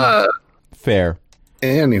 Fair.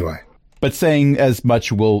 Anyway, But saying as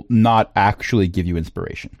much will not actually give you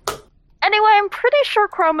inspiration. Anyway, I'm pretty sure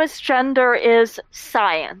Chroma's gender is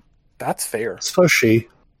Cyan. That's fair. so she.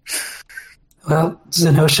 Well,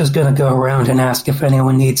 Zenosha's gonna go around and ask if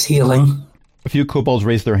anyone needs healing. A few kobolds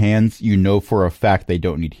raise their hands. You know for a fact they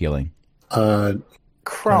don't need healing. Chrome.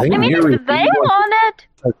 I mean, Here we if they go. want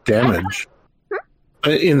it, Damage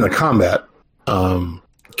in the combat.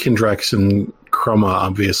 Kindrex and Chroma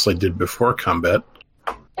obviously did before combat.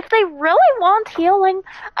 if they really want healing,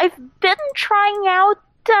 I've been trying out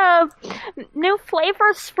new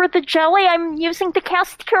flavors for the jelly I'm using to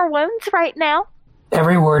cast Cure Wounds right now.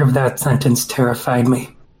 Every word of that sentence terrified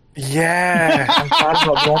me. Yeah, I'm glad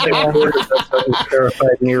about the only one. That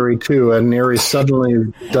terrified Neri too, and Neri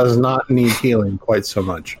suddenly does not need healing quite so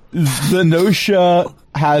much. Zenosha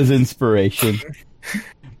has inspiration.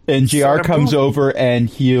 And JR Son of comes a- over and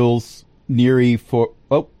heals Neri for...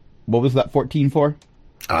 Oh, what was that 14 for?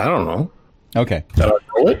 I don't know. Okay. Did I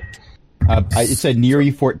roll it? It said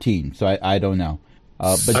Neri 14, so I don't know.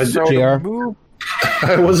 But So JR... to move,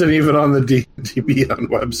 I wasn't even on the DBN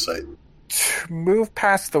website. move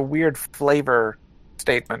past the weird flavor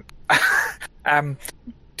statement.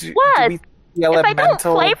 Do What? we, the If I don't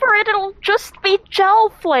elemental flavor it, it'll just be gel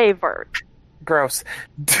flavored. gross.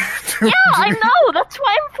 Yeah, I know. That's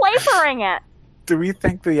why I'm flavoring it. Do we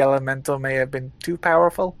think the elemental may have been too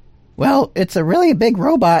powerful? Well, it's a really big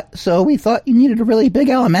robot, so we thought you needed a really big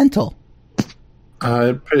elemental.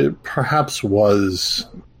 It perhaps was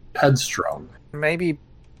headstrong. Maybe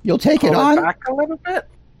You'll take pull it it on? back a little bit.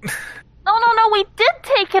 No, we did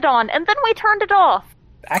take it on, and then we turned it off.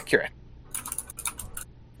 Accurate.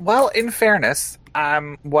 Well, in fairness,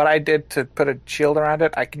 what I did to put a shield around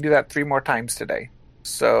it, I can do that 3 more times today.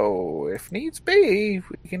 So, if needs be,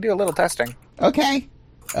 we can do a little testing. Okay.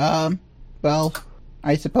 Well,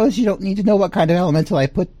 I suppose you don't need to know what kind of elemental I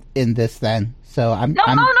put in this then. So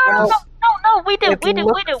No, we do. It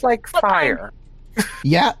looks like fire.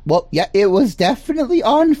 Yeah, well, yeah, it was definitely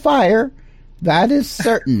on fire. That is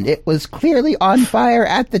certain. It was clearly on fire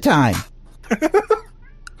at the time.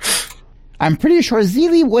 I'm pretty sure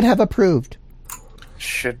Zeely would have approved.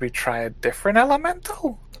 Should we try a different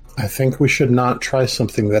elemental? I think we should not try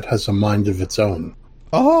something that has a mind of its own.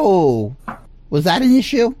 Oh, was that an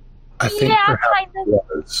issue? I think Yeah, perhaps kind of. it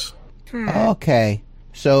was. Okay,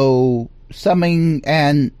 so summoning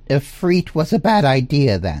an Ifrit was a bad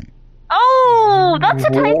idea then. Oh, that's a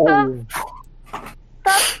type of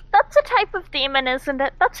that's a type of demon, isn't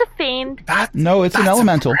it? That's a fiend. No, it's an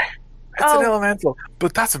elemental. It's an elemental,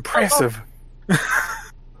 but that's impressive.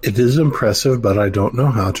 It is impressive, but I don't know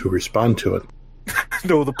how to respond to it.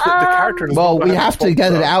 No, the character. does Well, not we know how have to talk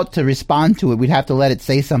get it about out to respond to it. We'd have to let it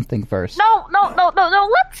say something first. No,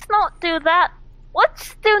 let's not do that.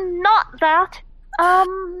 Let's do not that.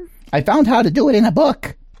 I found how to do it in a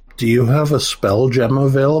book. Do you have a spell gem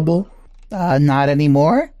available? Not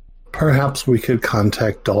anymore. Perhaps we could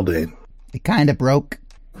contact Daldane. It kind of broke.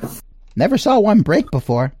 Never saw one break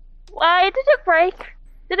before. Why did it break?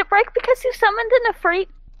 Did it break because you summoned an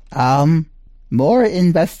Ifrit? More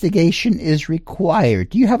investigation is required.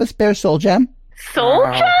 Do you have a spare soul gem? Soul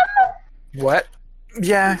gem? What?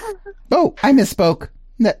 Yeah, Oh, I misspoke.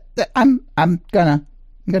 I'm gonna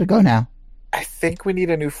go now. I think we need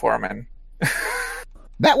a new foreman.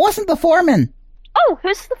 That wasn't the foreman. Oh,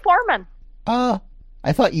 who's the foreman?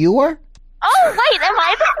 I thought you were? Oh, wait, am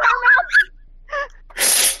I the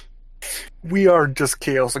foreman? We are just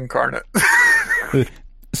chaos incarnate.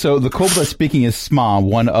 So the kobold that's speaking is Sma,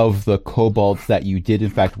 one of the kobolds that you did in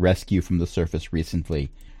fact rescue from the surface recently.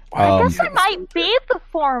 I guess I might be the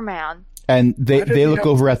foreman. And Why they did you look have-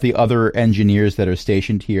 over at the other engineers that are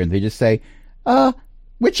stationed here, and they just say,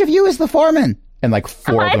 Which of you is the foreman? and like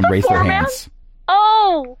 4 Am of I them the raise their foreman? hands.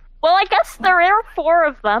 Oh, well, I guess there are 4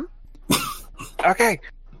 of them. Okay,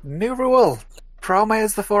 new rule. Chroma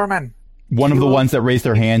is the foreman. One of the ones that raised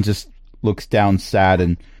their hand just looks down sad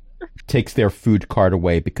and takes their food cart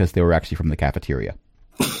away because they were actually from the cafeteria.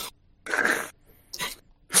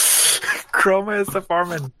 Chroma is the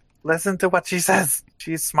foreman. Listen to what she says.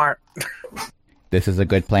 She's smart. This is a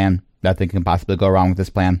good plan. Nothing can possibly go wrong with this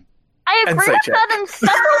plan. I agree Insight with check. that in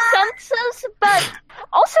several senses, but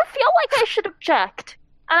also feel like I should have checked.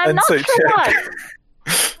 And I'm not Insight sure check.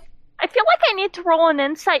 what. I feel like I need to roll an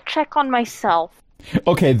insight check on myself.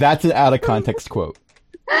 Okay, that's an out of context quote.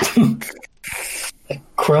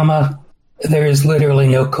 Chroma, there is literally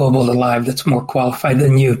no kobold alive that's more qualified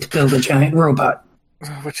than you to build a giant robot.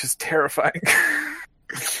 Which is terrifying.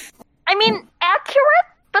 I mean, accurate,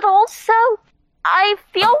 but also I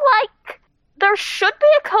feel like there should be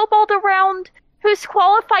a kobold around who's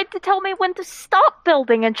qualified to tell me when to stop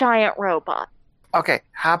building a giant robot. Okay,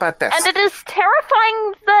 how about this? And it is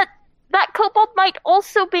terrifying that that kobold might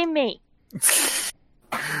also be me.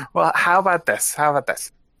 Well, how about this?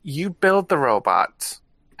 You build the robot,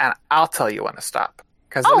 and I'll tell you when to stop.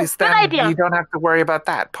 Because Oh, at least good then idea. you don't have to worry about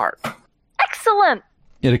that part. Excellent.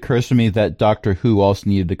 It occurs to me that Doctor Who also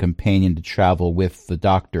needed a companion to travel with the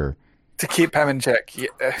Doctor To keep him in check. Yeah.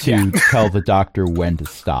 to tell the Doctor when to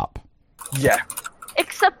stop. Yeah.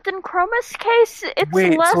 Except in Chroma's case, it's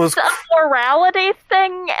Wait, less so is- a morality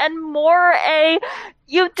thing and more a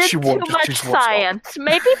you did She too won't- much she won't stop. science.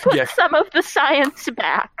 Maybe put Yeah. some of the science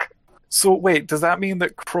back. So wait, does that mean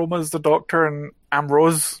that Chroma's the Doctor and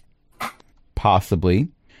Ambrose? Possibly.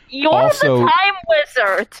 You're Also- the time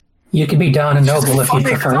wizard. You could be Donna Noble if you funny,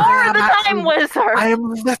 prefer. I You're am the actually- time wizard. I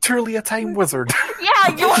am literally a time wizard.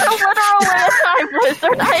 Yeah, you're literally a time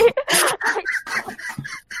wizard.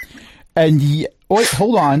 And wait,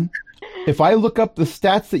 hold on. If I look up the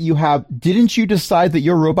stats that you have, didn't you decide that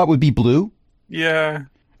your robot would be blue? Yeah.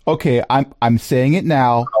 Okay, I'm saying it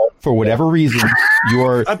now. For whatever reason,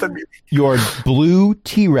 your blue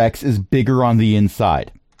T-Rex is bigger on the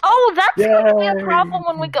inside. Oh, that's going to be a Yay. problem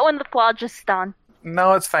when we go into Phlogiston.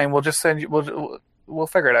 No, it's fine. We'll just send you. We'll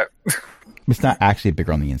figure it out. It's not actually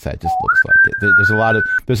bigger on the inside; it just looks like it.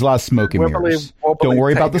 There's a lot of smoke and Wibbly mirrors. wobbly Don't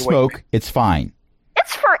worry about the tighty smoke; wiggly. it's fine.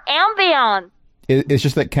 It's for Ambion. It's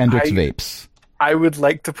just that Kendrick's I- vapes. I would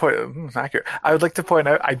like to point. Accurate. I would like to point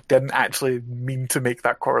out I didn't actually mean to make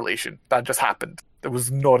that correlation. That just happened. It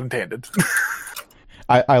was not intended.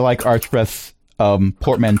 I like Archbreath's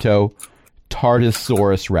portmanteau,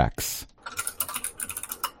 Tardisaurus Rex.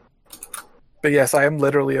 But yes, I am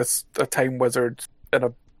literally a time wizard in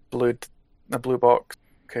a blue box.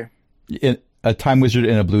 Okay. A time wizard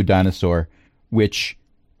and a blue dinosaur, which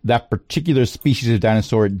that particular species of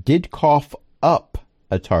dinosaur did cough up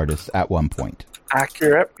a TARDIS at one point.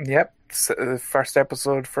 Accurate. Yep. The first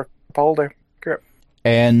episode for Capaldi. Accurate.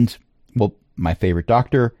 And, well, my favorite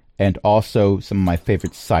Doctor, and also some of my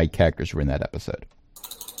favorite side characters were in that episode.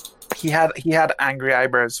 He had angry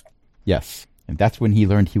eyebrows. Yes. And that's when he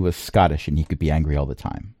learned he was Scottish and he could be angry all the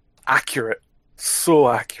time. Accurate. So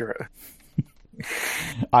accurate.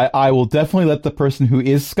 I will definitely let the person who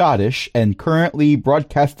is Scottish and currently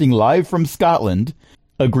broadcasting live from Scotland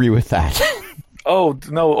agree with that. Oh,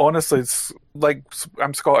 no, honestly, it's like,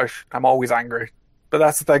 I'm Scottish. I'm always angry. But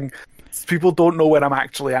that's the thing. People don't know when I'm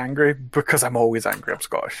actually angry because I'm always angry. I'm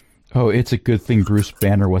Scottish. Oh, it's a good thing Bruce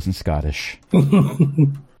Banner wasn't Scottish.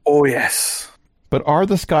 Oh, yes. But are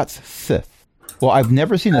the Scots Sith? Well, I've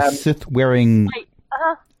never seen a Sith wearing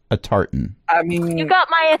a tartan. I mean, You got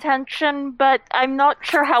my attention, but I'm not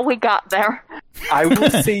sure how we got there. I will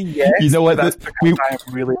say yes. You know what? That's because I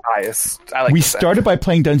am really biased. I like We the Sith. started by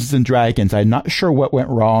playing Dungeons and Dragons. I'm not sure what went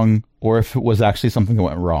wrong or if it was actually something that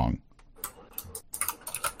went wrong.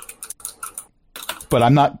 But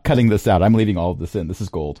I'm not cutting this out. I'm leaving all of this in. This is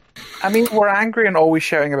gold. I mean, we're angry and always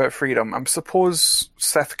shouting about freedom. I suppose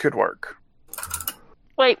Sith could work.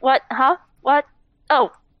 Wait, what? Huh? What?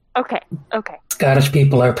 Oh, okay. Scottish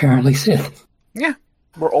people are apparently Sith. Yeah.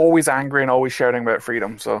 We're always angry and always shouting about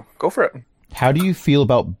freedom, so go for it. How do you feel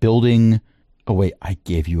about building... Oh, wait. I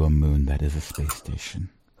gave you a moon. That is a space station.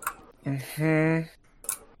 Mm-hmm.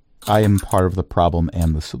 I am part of the problem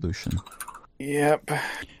and the solution. Yep.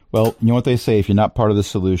 Well, you know what they say. If you're not part of the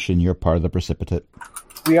solution, you're part of the precipitate.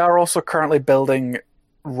 We are also currently building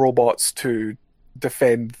robots to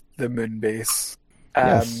defend the moon base.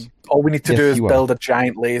 Yes. All we need to Yes, do is you are. build a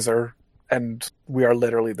giant laser, and we are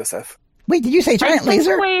literally the Sith. Wait, did you say giant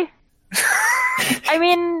laser? I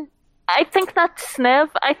mean, I think that's Sniv.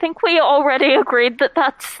 I think we already agreed that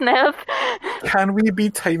that's Sniv. Can we be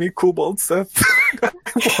tiny kobold Sith? I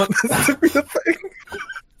want this to be the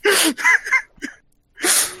thing.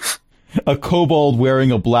 A kobold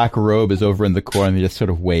wearing a black robe is over in the corner and they just sort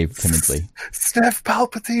of wave timidly. Sniff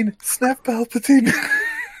Palpatine! Sniff Palpatine!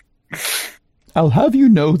 I'll have you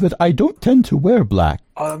know that I don't tend to wear black.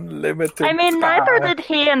 Unlimited I mean, neither power. did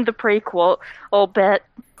he in the prequel, I'll bet.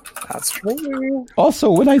 That's true.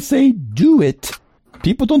 Also, when I say do it,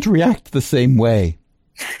 people don't react the same way.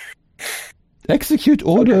 Execute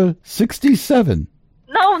Order 67.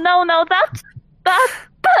 No, that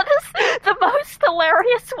is the most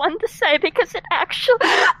hilarious one to say because it actually...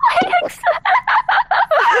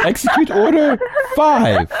 Execute Order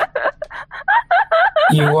 5.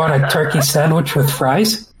 You want a turkey sandwich with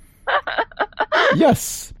fries?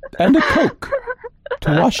 Yes, and a Coke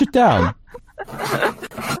to wash it down.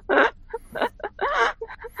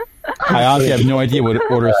 I honestly have no idea what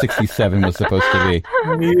Order 67 was supposed to be.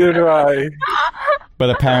 Neither do I. But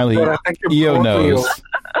apparently, But I think it EO broke knows.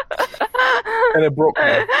 And it broke me.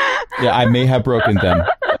 Yeah, I may have broken them.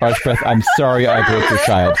 Archbeth, I'm sorry I broke your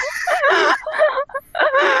child.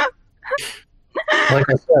 Like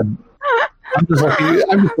I said, I'm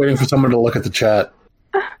just waiting for someone to look at the chat.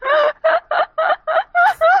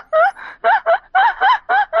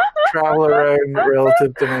 Travel around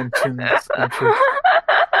relative dimensions.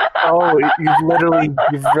 Oh,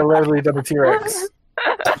 you've literally done a T-Rex.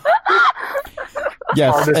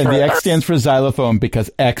 Yes, Hardest and the Rex. X stands for xylophone because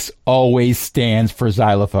X always stands for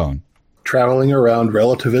xylophone. Traveling around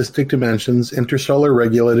relativistic dimensions, interstellar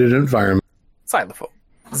regulated environment. Xylophone.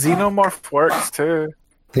 Xenomorph works too.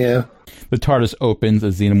 Yeah. The TARDIS opens, a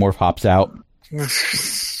xenomorph hops out,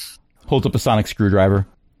 holds up a sonic screwdriver.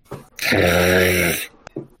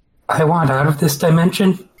 I want out of this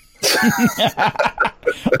dimension.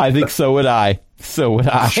 I think so would I. So would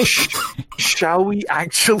I. Shall we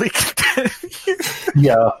actually continue?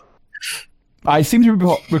 Yeah. I seem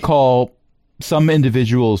to recall some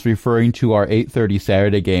individuals referring to our 8:30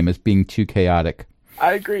 Saturday game as being too chaotic.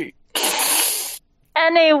 I agree.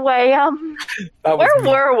 Anyway, That was where me.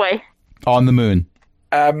 were we? On the moon.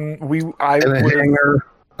 I In a would hangar,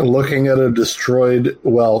 looking at a destroyed,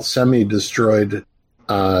 well, semi-destroyed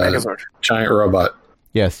Megazord. giant robot.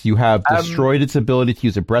 Yes, you have destroyed its ability to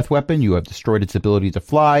use a breath weapon, you have destroyed its ability to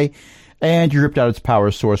fly, and you ripped out its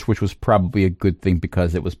power source, which was probably a good thing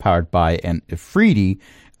because it was powered by an Ifriti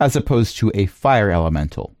as opposed to a fire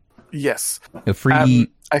elemental. Yes. Ifriti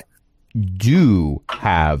I do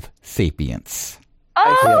have sapience.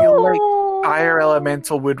 I feel like Oh! fire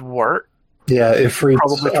elemental would work. Yeah, Ifrits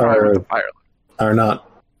Probably try with the fire. are not.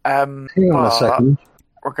 Um, Hang on a but second.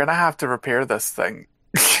 We're gonna have to repair this thing.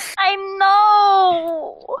 I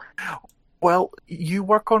know. Well, you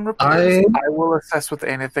work on repairs. I will assist with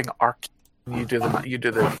anything arcane. You do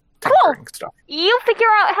the tinkering stuff. You figure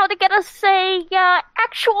out how to get us a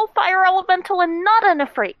actual fire elemental and not an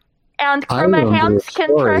Ifrit. And Chroma Hands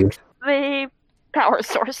can track the power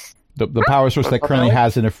source. The power source that currently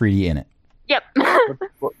has an Afridi in it. Yep.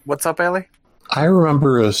 What's up, Ellie? I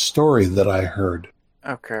remember a story that I heard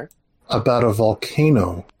Okay. about a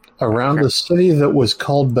volcano around a city that was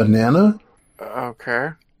called Banana. Okay.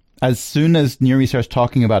 As soon as Neri starts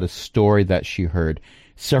talking about a story that she heard,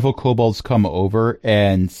 several kobolds come over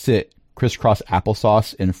and sit crisscross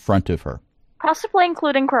applesauce in front of her. Possibly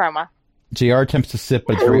including Chroma. JR attempts to sit,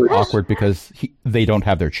 but it's very awkward because they don't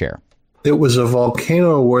have their chair. It was a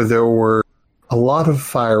volcano where there were a lot of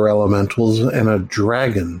fire elementals and a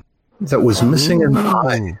dragon that was missing an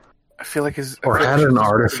eye. I feel like had an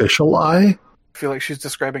artificial eye. I feel like she's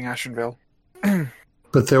describing Ashenville.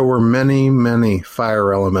 But there were many, many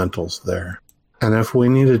fire elementals there. And if we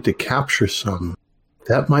needed to capture some,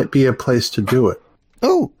 that might be a place to do it.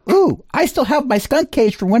 Ooh, I still have my skunk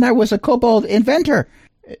cage from when I was a kobold inventor.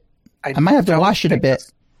 I might have to wash it a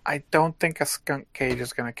bit. I don't think a skunk cage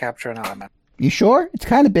is going to capture an element. You sure? It's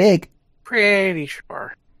kind of big. Pretty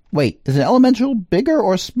sure. Wait, is an elemental bigger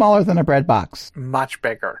or smaller than a bread box? Much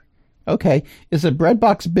bigger. Okay, is a bread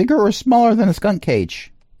box bigger or smaller than a skunk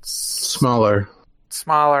cage? Smaller.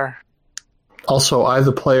 Smaller. Also, I,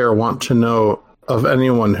 the player, want to know of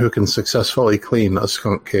anyone who can successfully clean a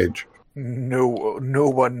skunk cage. No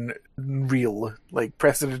one real. Like,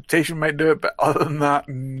 prestidigitation might do it, but other than that,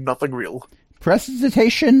 nothing real.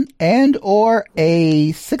 Prestidigitation and or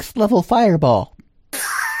a 6th level fireball.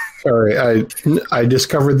 Sorry, I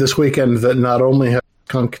discovered this weekend that not only had a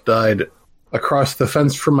skunk died across the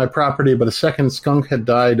fence from my property, but a second skunk had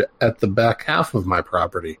died at the back half of my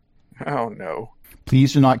property. Oh, no.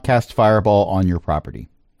 Please do not cast fireball on your property.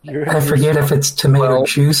 I forget if it's tomato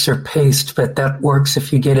juice or paste, but that works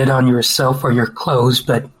if you get it on yourself or your clothes,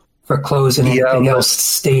 but for clothes and anything else,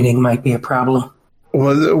 staining might be a problem.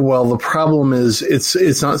 Well, the problem is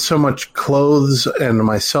it's not so much clothes and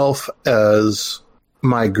myself as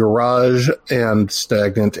my garage and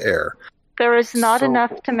stagnant air. There is not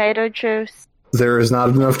enough tomato juice. There is not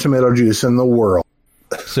enough tomato juice in the world.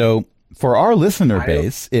 So, for our listener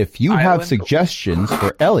base, if you have suggestions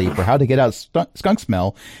for Ellie for how to get out skunk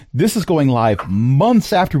smell, this is going live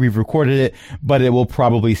months after we've recorded it, but it will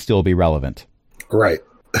probably still be relevant. Right.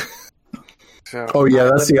 So,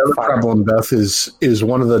 that's the other problem, Beth, is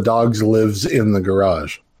one of the dogs lives in the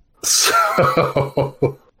garage.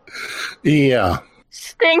 So, yeah.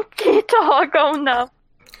 Stinky dog, oh no.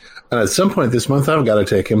 And at some point this month, I've got to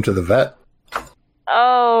take him to the vet.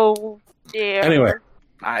 Oh, dear. Anyway.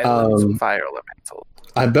 Fire elemental.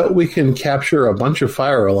 I bet we can capture a bunch of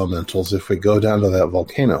fire elementals if we go down to that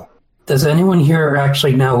volcano. Does anyone here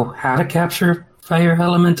actually know how to capture fire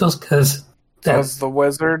elementals? Does the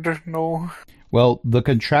wizard know? Well, the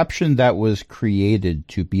contraption that was created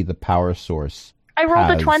to be the power source I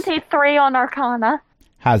rolled a 23 on Arcana.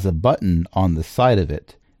 Has a button on the side of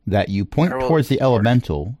it that you point towards the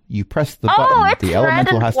elemental, you press the button, the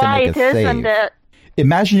elemental has to make a save. It?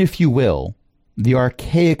 Imagine, if you will, the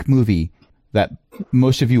archaic movie that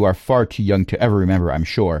most of you are far too young to ever remember, I'm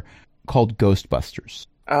sure, called Ghostbusters.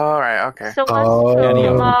 All right, okay. So let's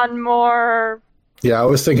Pokemon more... Yeah, I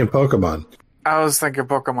was thinking Pokemon. I was thinking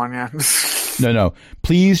Pokemon, yeah. No.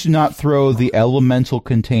 Please do not throw the elemental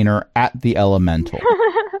container at the elemental.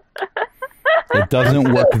 It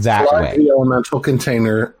doesn't work that way. The elemental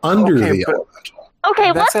container under the elemental.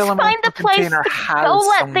 Okay, let's find a place to go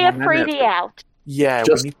let the Afridi out. Yeah,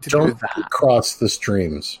 just we need to don't do that. Cross the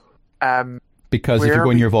streams. Because if you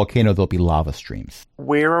go in your volcano, there'll be lava streams.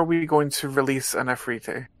 Where are we going to release an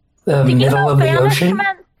Afridi? The middle of the ocean?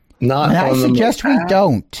 Not I suggest we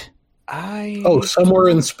don't. Somewhere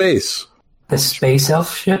in space. The space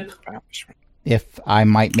elf ship? If I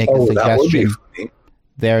might make a suggestion,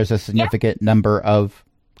 there's a significant number of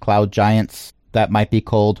cloud giants that might be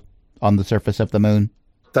cold on the surface of the moon.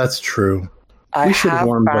 That's true. I have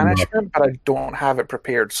banishment, but I don't have it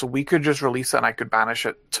prepared. So we could just release it and I could banish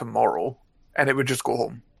it tomorrow and it would just go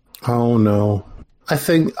home. Oh, no. I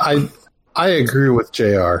think I agree with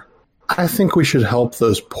JR. I think we should help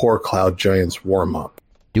those poor cloud giants warm up.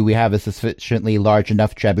 Do we have a sufficiently large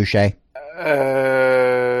enough trebuchet?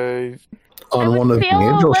 On one of the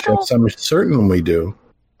angel ships, I'm certain we do.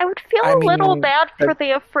 I would feel a little bad for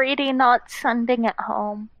the Afridi not sending it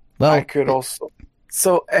home. Well, I could also...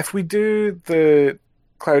 So if we do the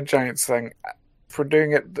cloud giants thing, if we're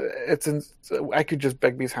doing it, I could just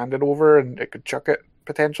Bigby's hand it over and it could chuck it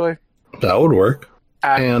potentially. That would work.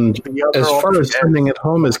 And the other as far as option sending it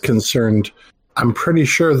home is concerned, I'm pretty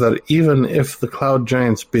sure that even if the Cloud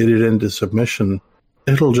Giants beat it into submission,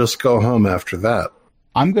 it'll just go home after that.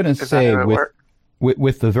 I'm going to Is that say how it works?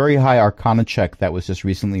 with the very high Arcana check that was just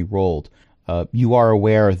recently rolled, you are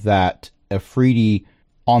aware that Afridi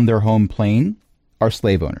on their home plane are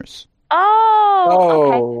slave owners.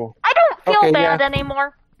 Oh, okay. I don't feel Okay, bad yeah.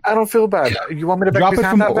 anymore. I don't feel bad. You want me to Drop Begbie's it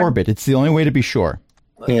hand from that then? orbit. It's the only way to be sure.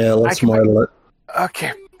 Yeah, let's I can- model it.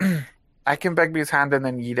 Okay. I can Begbie's hand and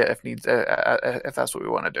then eat it if needs, if that's what we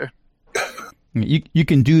want to do. You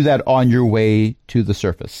can do that on your way to the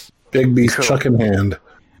surface. Big B's Cool. chuck in hand.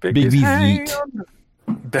 Begbie's hand. yeet.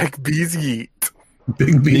 Begbie's yeet.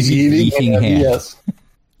 Big B's Big eating hand. Yes.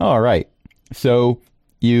 All right. So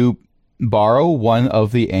you borrow one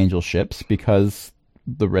of the angel ships because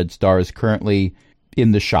the Red Star is currently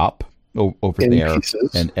in the shop over In there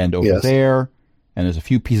pieces. and over Yes. there, and there's a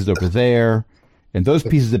few pieces over there, and those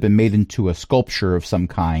pieces have been made into a sculpture of some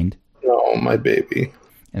kind, Oh, my baby.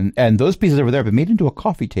 and those pieces over there have been made into a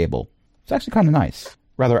coffee table. It's actually kind of nice,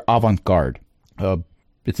 rather avant-garde.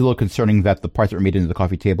 It's a little concerning that the parts that were made into the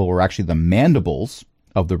coffee table were actually the mandibles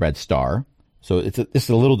of the Red Star. So it's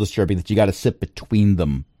a little disturbing that you got to sit between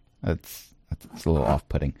them. That's a little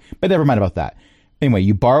off-putting. But never mind about that. Anyway,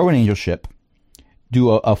 you borrow an angel ship,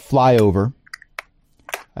 do a flyover,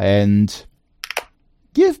 and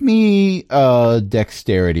give me a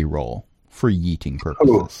dexterity roll for yeeting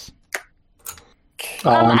purposes.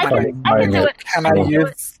 I can do it. Can I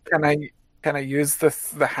use? Can I use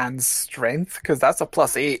the hand's strength? Because that's a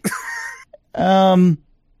 +8.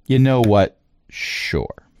 You know what?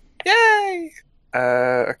 Sure. Yay!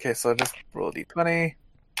 Okay, so just roll a d20.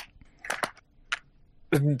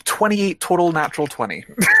 28 total, natural 20.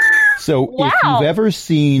 So Wow. if you've ever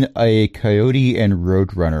seen a Coyote and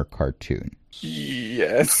Roadrunner cartoon,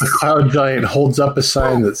 Yes. The Cloud Giant holds up a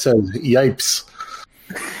sign that says, "Yipes."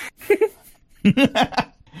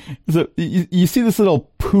 so you see this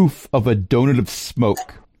little poof of a donut of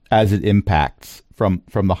smoke as it impacts from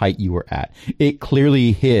the height you were at. It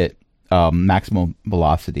clearly hit maximum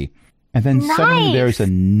velocity. And then suddenly Nice. there's a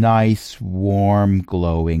nice, warm,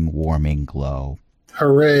 warming glow.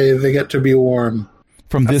 Hooray, they get to be warm.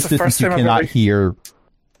 From That's this the distance, first you time I've cannot ever- hear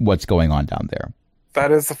what's going on down there.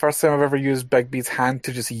 That is the first time I've ever used Begbie's hand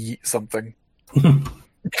to just yeet something.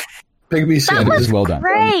 Big B That said, was well done.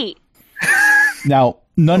 great. Now,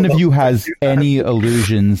 none of you has any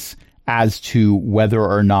illusions as to whether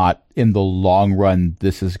or not in the long run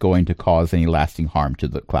this is going to cause any lasting harm to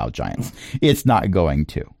the Cloud Giants. It's not going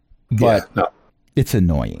to. But yeah, no, it's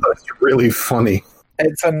annoying. that's really funny.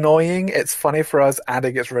 It's annoying, it's funny for us, and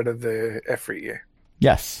it gets rid of the Efreet.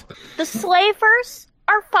 Yes. The slavers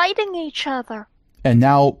are fighting each other. And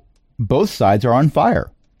now both sides are on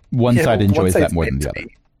fire. One Yeah, side one enjoys side's that more than meant the to other.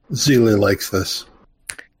 be. Zeely likes this.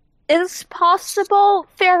 It's possible,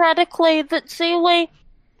 theoretically, that Zeely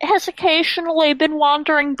has occasionally been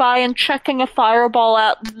wandering by and checking a fireball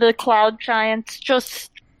at the Cloud Giants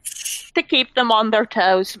just to keep them on their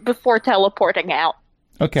toes before teleporting out.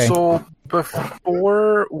 Okay. So,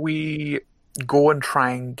 before we go and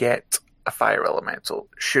try and get a fire elemental,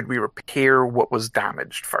 should we repair what was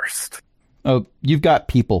damaged first? Oh, you've got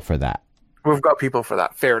people for that. We've got people for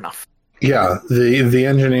that. Fair enough. Yeah, the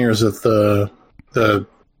engineers at the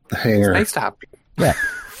hangar. Nice to have people. Yeah.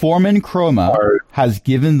 Foreman Chroma has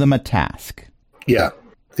given them a task. Yeah,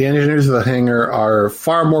 the engineers of the hangar are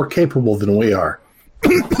far more capable than we are.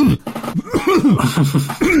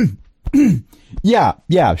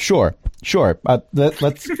 Yeah, sure.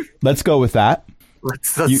 Let's go with that. Let's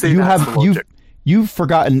say that's the logic. You've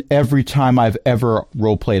forgotten every time I've ever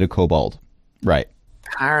roleplayed a kobold, right?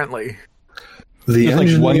 Apparently. The There's like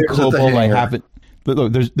engineers one at the kobold I hangar- haven't. But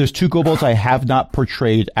look, there's two kobolds I have not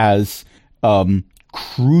portrayed as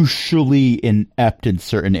crucially inept in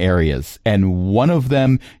certain areas, and one of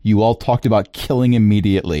them you all talked about killing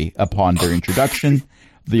immediately upon their introduction.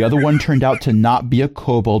 The other one turned out to not be a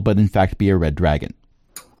kobold, but in fact be a red dragon.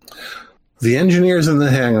 The engineers in the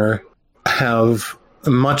hangar have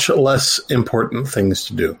much less important things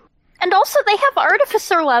to do. And also, they have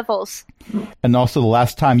artificer levels. And also, the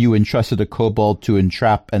last time you entrusted a kobold to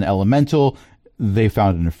entrap an elemental, they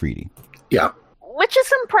found an Afridi. Yeah, Which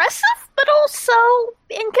is impressive, but also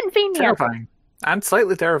inconvenient. Terrifying. And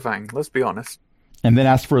slightly terrifying, let's be honest. And then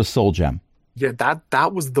asked for a soul gem. Yeah,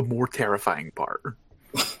 that was the more terrifying part.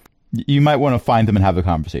 You might want to find them and have a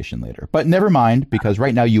conversation later. But never mind, because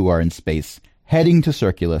right now you are in space, heading to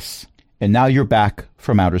Circulus, and now you're back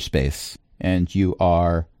from outer space, and you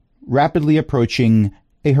are rapidly approaching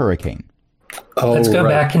a hurricane. oh, Let's go right.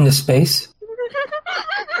 back into space.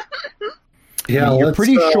 Yeah, you're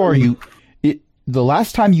pretty sure the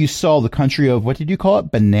last time you saw the country of, what did you call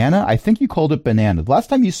it? Banana? I think you called it Banana. The last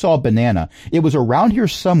time you saw Banana, it was around here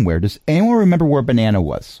somewhere. Does anyone remember where Banana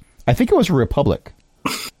was? I think it was a republic.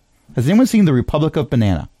 Has anyone seen the Republic of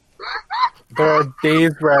Banana? There are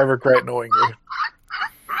days where I regret knowing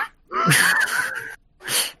you.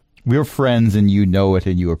 We're friends and you know it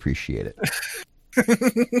and you appreciate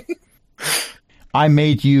it. I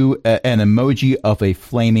made you an emoji of a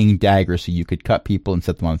flaming dagger so you could cut people and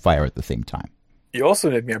set them on fire at the same time. You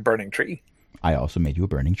also made me a burning tree. I also made you a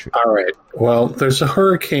burning tree. All right. Well, there's a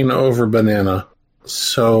hurricane over Banana.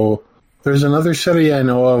 So there's another city I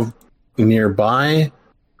know of nearby.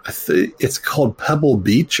 It's called Pebble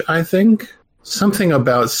Beach, I think. Something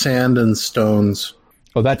about sand and stones.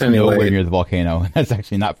 Oh, that's nowhere near the volcano. That's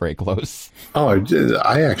actually not very close. Oh,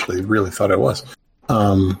 I actually really thought it was.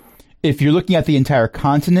 If you're looking at the entire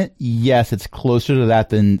continent, yes, it's closer to that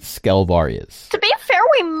than Skelvar is. To be fair,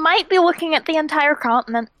 we might be looking at the entire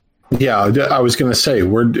continent. Yeah, I was going to say,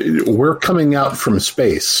 we're coming out from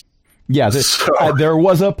space. Yeah, there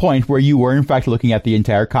was a point where you were, in fact, looking at the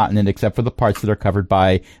entire continent, except for the parts that are covered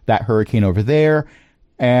by that hurricane over there.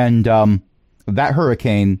 And that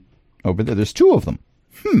hurricane over there, there's two of them.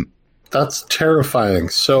 That's terrifying.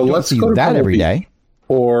 So let's see go to that every day.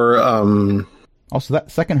 Or also,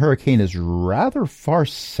 that second hurricane is rather far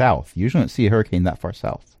south. You usually don't see a hurricane that far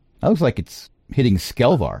south. That looks like it's hitting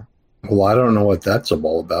Skelvar. Well, I don't know what that's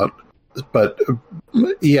all about. But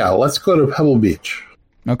yeah, let's go to Pebble Beach.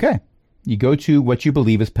 Okay. You go to what you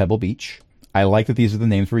believe is Pebble Beach. I like that these are the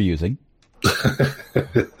names we're using.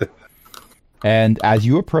 And as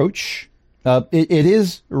you approach, it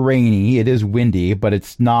is rainy, it is windy, but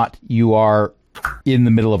it's not, you are in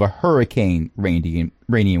the middle of a hurricane, rainy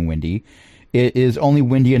and windy. It is only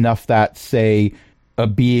windy enough that, say, a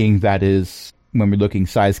being that is, when we're looking at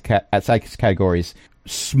size categories,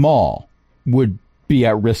 small, would be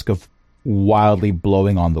at risk of wildly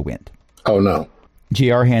blowing on the wind. Oh, no.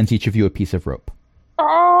 JR hands each of you a piece of rope.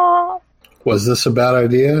 Oh. Was this a bad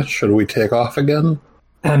idea? Should we take off again?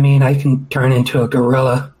 I mean, I can turn into a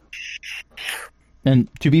gorilla. And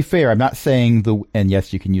to be fair, I'm not saying and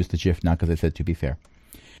yes, you can use the GIF now because I said to be fair.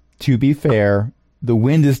 To be fair, the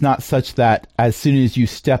wind is not such that as soon as you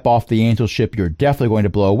step off the angel ship, you're definitely going to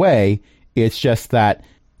blow away. It's just that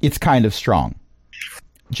it's kind of strong.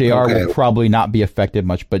 JR will probably not be affected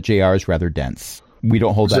much, but JR is rather dense. We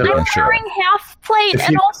don't hold that I'm carrying half plate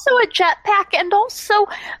and also a jetpack and also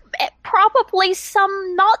probably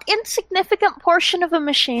some not insignificant portion of a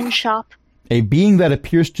machine shop. A being that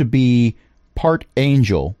appears to be part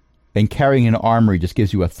angel and carrying an armory just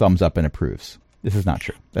gives you a thumbs up and approves. This is not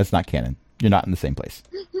true. That's not canon. You're not in the same place.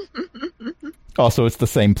 Also, it's the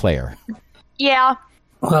same player. Yeah.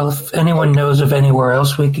 Well, if anyone knows of anywhere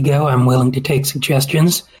else we could go, I'm willing to take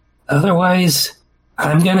suggestions. Otherwise,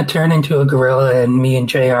 I'm going to turn into a gorilla, and me and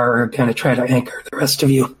JR are going to try to anchor the rest of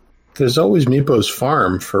you. There's always Meepo's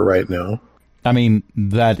farm for right now. I mean,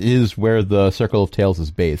 that is where the Circle of Tales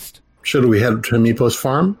is based. Should we head to Meepo's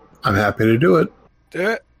farm? I'm happy to do it. Do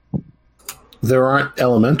it. There aren't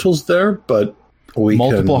elementals there, but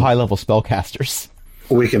multiple high-level spellcasters.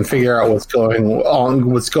 We can figure out what's going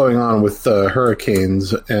on with the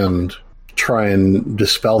hurricanes and try and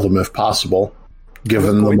dispel them if possible,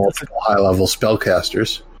 given the multiple high-level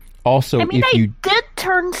spellcasters. Also, I mean, if you did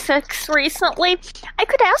turn 6 recently, I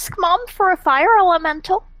could ask Mom for a fire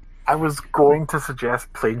elemental. I was going to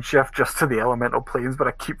suggest plane shift just to the elemental planes, but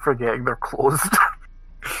I keep forgetting they're closed.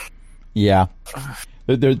 Yeah.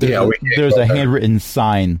 There's a handwritten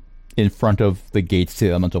sign in front of the gates to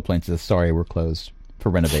the elemental planes that says, sorry, we're closed for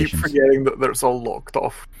renovations. Keep forgetting that it's all locked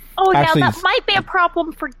off. Oh, Actually, yeah, that might be a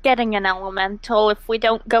problem for getting an elemental if we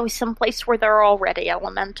don't go someplace where there are already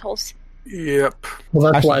elementals. Yep.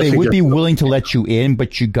 Well, that's actually, they would be willing to let you in,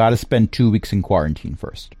 but you got to spend 2 weeks in quarantine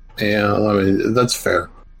first. Yeah, I mean, that's fair.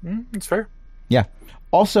 It's fair. Yeah.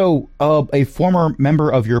 Also, a former member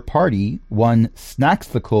of your party, one Snacks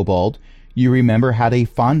the Kobold, you remember had a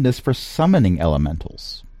fondness for summoning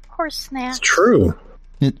elementals. Poor Snacks. It's true.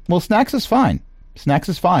 Well, Snacks is fine. Snacks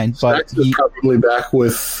is fine, Snacks but is probably back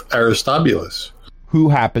with Aristobulus, who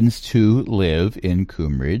happens to live in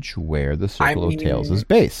Coomridge, where the Circle of Tales is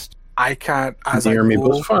based. I can't, as near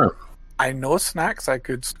Meeple's farm. I know Snacks. I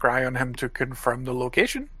could scry on him to confirm the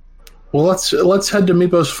location. Well, let's head to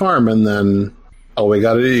Meeple's farm, and then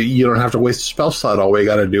you don't have to waste a spell slot. All we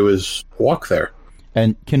got to do is walk there.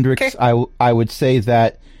 And Kendrix, okay. I would say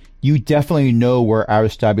that you definitely know where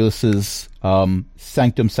Aristobulus's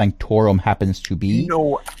Sanctum Sanctorum happens to be.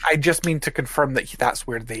 No, I just mean to confirm that that's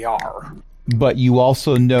where they are. But you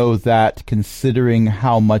also know that, considering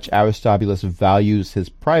how much Aristobulus values his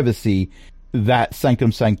privacy, that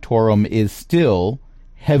Sanctum Sanctorum is still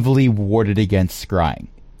heavily warded against scrying.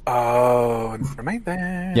 Oh, never mind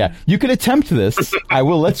then. Yeah, you can attempt this. I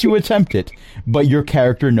will let you attempt it, but your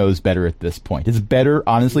character knows better at this point. It's better,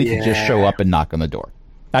 honestly, to just show up and knock on the door.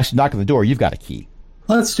 Actually, knock on the door, you've got a key.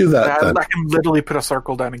 Let's do that then. I can literally put a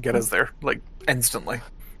circle down and get us there, like, instantly.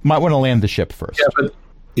 Might want to land the ship first.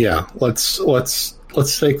 Yeah, let's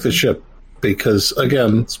take the ship, because,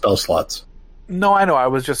 again, spell slots. No, I know. I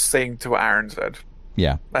was just saying to what Aaron said.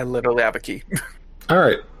 Yeah. I literally have a key. All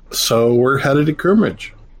right, so we're headed to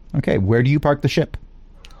Groomridge. Okay, where do you park the ship?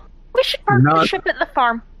 We should park the ship at the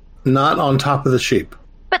farm. Not on top of the sheep.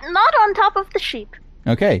 But not on top of the sheep.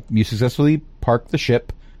 Okay, you successfully park the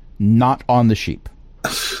ship, not on the sheep.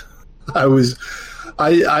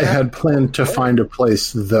 I had planned to find a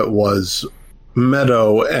place that was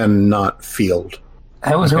meadow and not field.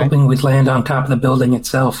 I was hoping we'd land on top of the building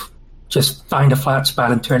itself. Just find a flat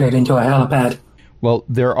spot and turn it into a helipad. Well,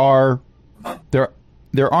 there aren't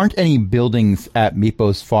any buildings at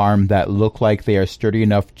Meepo's farm that look like they are sturdy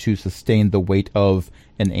enough to sustain the weight of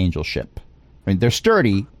an angel ship. I mean, they're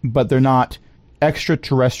sturdy, but they're not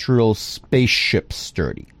extraterrestrial spaceship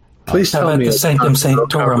sturdy. Please tell me the it's Sanctum not snow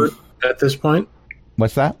Sanctorum covered at this point.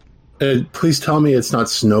 What's that? Please tell me it's not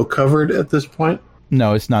snow covered at this point.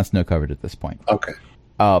 No, it's not snow covered at this point. Okay.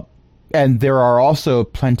 And there are also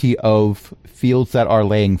plenty of fields that are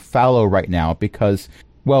laying fallow right now because,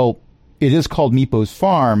 well, it is called Meepo's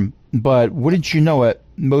farm, but wouldn't you know it,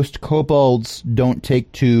 most kobolds don't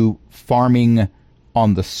take to farming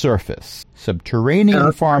on the surface.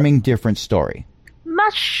 Subterranean farming, different story.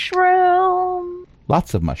 Mushroom.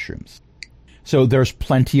 Lots of mushrooms. So there's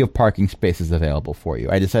plenty of parking spaces available for you.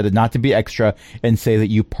 I decided not to be extra and say that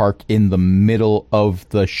you park in the middle of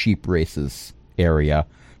the sheep races area,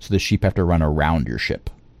 so the sheep have to run around your ship.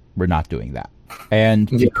 We're not doing that. And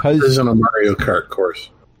because this isn't a Mario Kart course.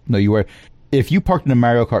 No, you were. If you parked in a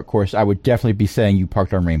Mario Kart course, I would definitely be saying you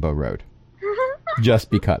parked on Rainbow Road. Just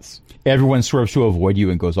because. Everyone swerves to avoid you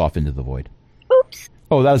and goes off into the void. Oops.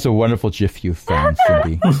 Oh, that is a wonderful GIF you found,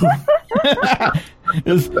 Cindy.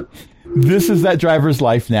 This is that driver's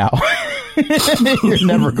life now. You're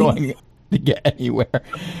never going to get anywhere.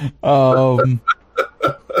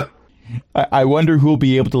 I wonder who will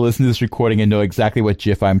be able to listen to this recording and know exactly what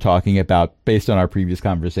GIF I'm talking about based on our previous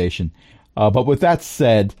conversation. But with that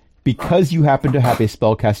said, because you happen to have a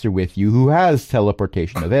spellcaster with you who has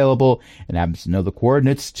teleportation available and happens to know the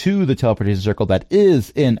coordinates to the teleportation circle that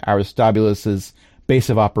is in Aristobulus's base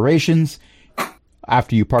of operations,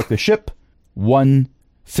 after you park the ship, 1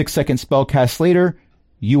 6-second spellcast later,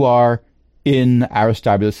 you are in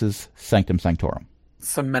Aristobulus's Sanctum Sanctorum.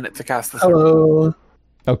 It's a minute to cast the Hello.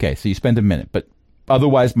 Okay, so you spend a minute, but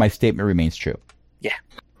otherwise my statement remains true. Yeah.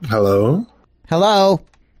 Hello. Hello.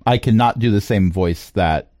 I cannot do the same voice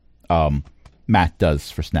that Matt does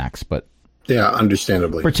for Snacks, but Yeah,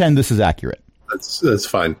 understandably. pretend this is accurate. That's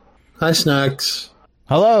fine. Hi, Snacks.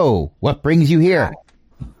 Hello, what brings you here?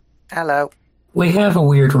 Hello. We have a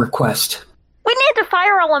weird request. We need a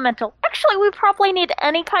fire elemental. Actually, we probably need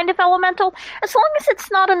any kind of elemental, as long as it's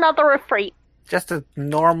not another Ifrit. Just a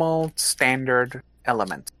normal, standard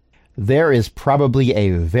element. There is probably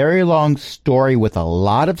a very long story with a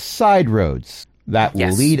lot of side roads that will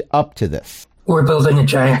Yes. lead up to this. We're building a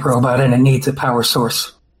giant robot and it needs a power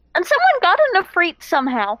source. And someone got an Ifrit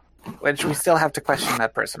somehow. Which we still have to question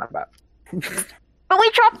that person about. But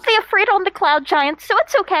we dropped the Ifrit on the Cloud Giants, so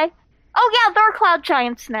it's okay. Oh yeah, there are Cloud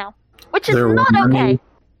Giants now. Which is not okay.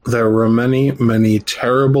 There were many, many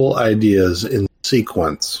terrible ideas in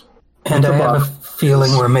sequence. And I have a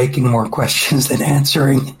feeling we're making more questions than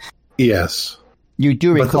answering. Yes. You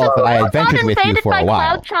do recall that I Got adventured with you invaded for by a while.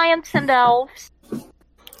 Cloud Giants and elves.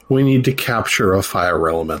 We need to capture a fire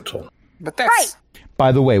elemental. But that's... Right.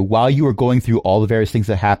 By the way, while you were going through all the various things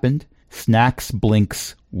that happened, Snacks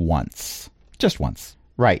blinks once. Just once.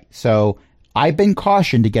 Right, so I've been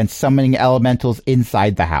cautioned against summoning elementals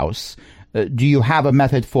inside the house. Do you have a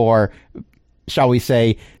method for, shall we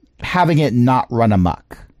say, having it not run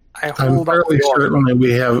amok? I I'm hold up fairly the order.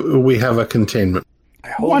 certain we have a containment. I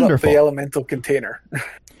hold Wonderful. up the elemental container.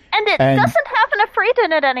 And it And- doesn't have an Ifrit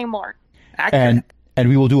in it anymore. Accurate. And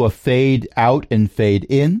we will do a fade out and fade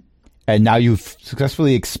in. And now you've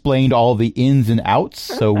successfully explained all the ins and outs,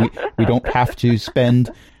 so we don't have to spend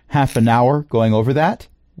half an hour going over that.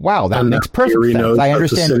 Wow, that And makes now perfect Neri sense. knows I that the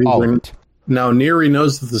understand cities all are- of it. Now, Neri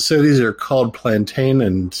knows that the cities are called Plantain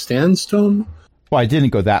and Sandstone. Well, I didn't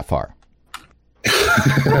go that far.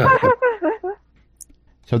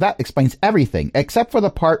 So that explains everything, except for the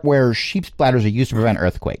part where sheep's bladders are used to prevent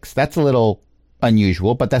earthquakes. That's a little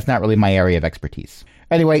unusual, but that's not really my area of expertise.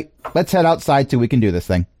 Anyway, let's head outside so we can do this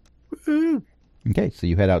thing. Okay, so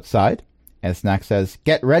you head outside, and Snack says,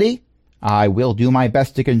 "Get ready. I will do my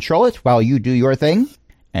best to control it while you do your thing."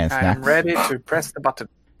 And I'm ready to press the button.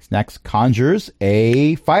 Snacks conjures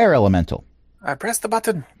a fire elemental. I press the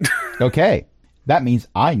button. Okay, that means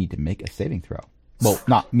I need to make a saving throw. Well,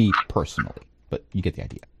 not me personally, but you get the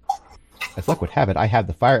idea. As luck would have it, I have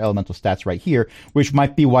the fire elemental stats right here, which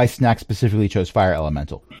might be why Snack specifically chose fire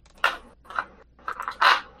elemental.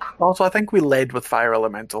 Also, I think we led with fire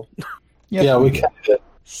elemental. Yes, Yeah, we can.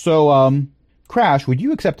 So, Crash, would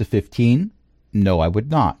you accept a 15? No, I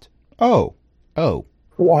would not. Oh.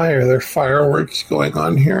 Why are there fireworks going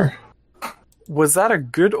on here? Was that a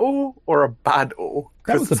good O or a bad O?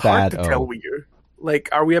 That 'Cause was a it's hard bad to O. tell you. Like,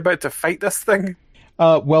 are we about to fight this thing?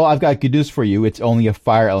 Well, I've got good news for you. It's only a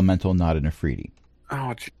fire elemental, not an Afridi.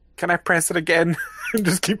 Oh, can I press it again?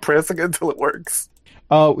 Just keep pressing it until it works.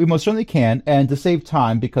 We most certainly can, and to save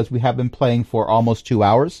time, because we have been playing for almost 2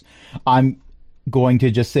 hours, I'm going to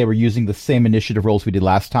just say we're using the same initiative rolls we did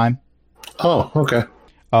last time. Oh, okay.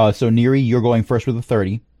 So, Neri, you're going first with a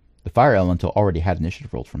 30. The fire elemental already had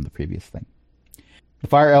initiative rolls from the previous thing. The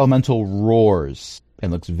fire elemental roars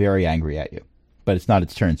and looks very angry at you, but it's not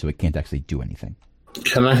its turn, so it can't actually do anything.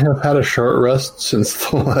 Can I have had a short rest since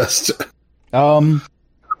the last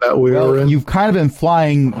that we Well, were in? you've kind of been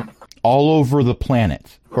flying all over the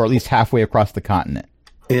planet, or at least halfway across the continent.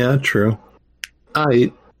 Yeah, true. All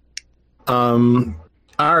right.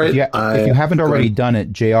 If you haven't already done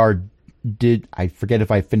it, JR did. I forget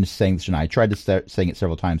if I finished saying this or not. I tried to start saying it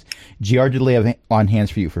several times. JR did lay on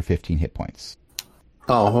hands for you for 15 hit points.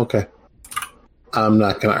 Oh, okay. I'm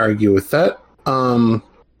not going to argue with that.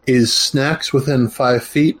 Is Snacks within 5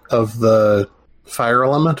 feet of the fire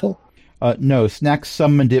elemental? No, Snacks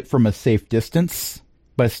summoned it from a safe distance,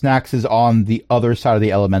 but Snacks is on the other side of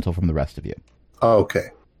the elemental from the rest of you. Okay.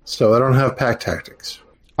 So I don't have pack tactics.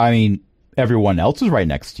 I mean, everyone else is right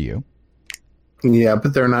next to you. Yeah,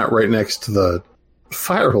 but they're not right next to the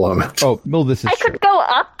fire elemental. Oh, well, this is I true. could go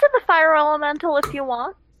up to the fire elemental if you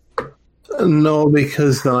want. No,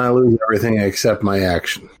 because then I lose everything except my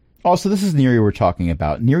action. Also, this is Neri we're talking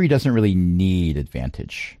about. Neri doesn't really need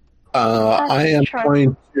advantage. I am true.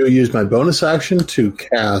 going to use my bonus action to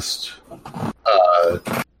cast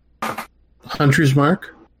Hunter's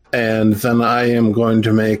Mark, and then I am going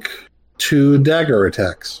to make 2 dagger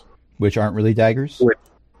attacks. Which aren't really daggers.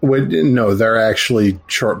 No, they're actually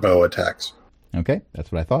short bow attacks. Okay,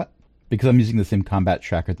 that's what I thought. Because I'm using the same combat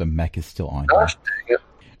tracker, the mech is still on. Gosh dang it.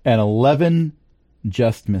 And 11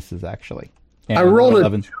 just misses, actually. And I rolled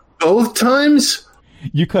 11. it both times?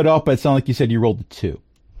 You cut off, but it sounded like you said you rolled a 2.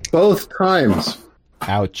 Both times.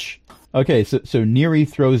 Ouch. Okay, so Neri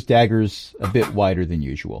throws daggers a bit wider than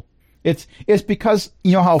usual. It's because,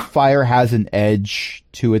 you know how fire has an edge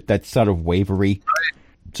to it that's sort of wavery?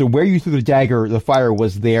 So where you threw the dagger, the fire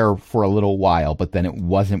was there for a little while, but then it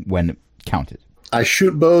wasn't when it counted. I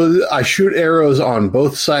shoot arrows on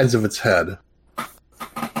both sides of its head.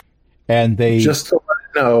 And Just to let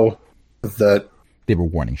it know that, they were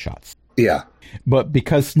warning shots. yeah. But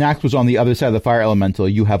because Snacks was on the other side of the fire elemental,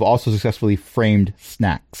 you have also successfully framed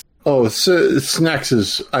Snacks. Oh, so Snacks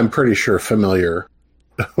is, I'm pretty sure, familiar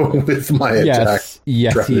with my attack.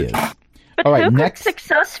 Yes, he is. But All right, who could next.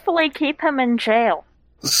 successfully keep him in jail?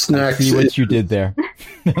 Snacks See what you did there.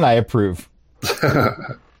 And I approve.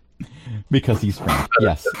 Because he's framed.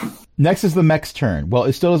 Yes. Next is the mech's turn. Well,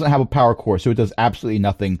 it still doesn't have a power core, so it does absolutely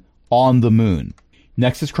nothing on the moon.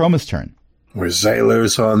 Next is Chroma's turn. We're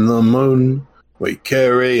sailors on the moon. We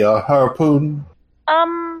carry a harpoon.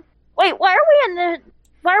 Wait, why are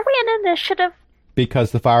we in initiative?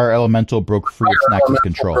 Because the fire elemental broke free of Snacks'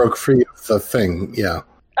 control. Broke free of the thing, yeah.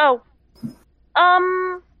 Oh.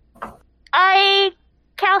 I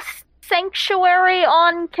cast Sanctuary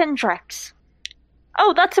on Kendrex.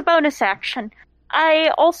 Oh, that's a bonus action.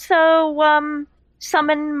 I also,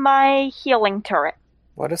 summon my healing turret.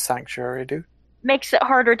 What does Sanctuary do? Makes it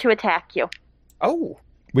harder to attack you. Oh,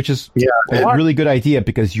 Which is Yeah, a really good idea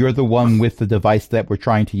because you're the one with the device that we're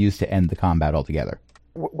trying to use to end the combat altogether.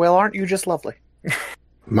 well, aren't you just lovely?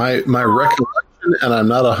 my recollection, and I'm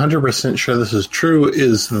not 100% sure this is true,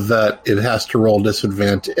 is that it has to roll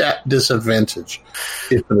disadvantage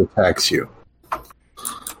if it attacks you.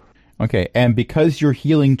 Okay, and because you're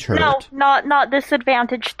healing turret... No, not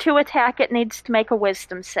disadvantage. To attack, it needs to make a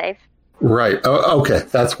wisdom save. Right. Oh, okay,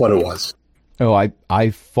 that's what it was. Oh, I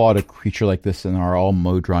fought a creature like this in our all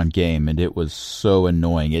Modron game, and it was so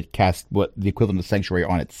annoying. It cast what the equivalent of Sanctuary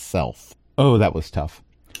on itself. Oh, that was tough.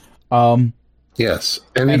 Yes.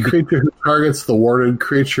 Any creature who targets the warded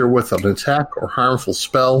creature with an attack or harmful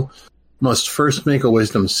spell must first make a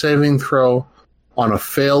wisdom saving throw. On a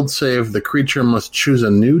failed save, the creature must choose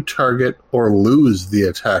a new target or lose the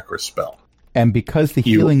attack or spell. And because the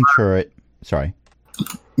healing turret... Sorry.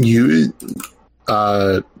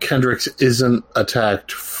 Kendrix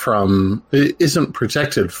isn't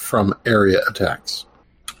protected from area attacks.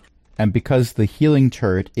 And because the healing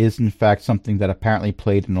turret is in fact something that apparently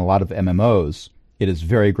played in a lot of MMOs, it is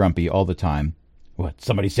very grumpy all the time. What,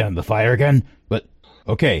 somebody standing in the fire again? But,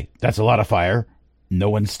 okay, that's a lot of fire. No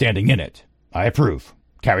one's standing in it. I approve.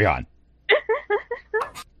 Carry on.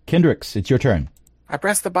 Kendrix, it's your turn. I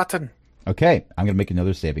pressed the button. Okay, I'm going to make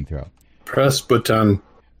another saving throw. Press button.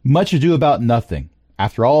 Much ado about nothing.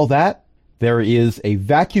 After all that, there is a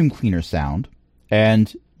vacuum cleaner sound,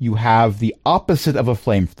 and you have the opposite of a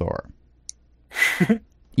flamethrower.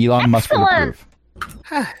 Elon Musk would approve.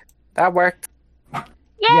 That worked. Yay!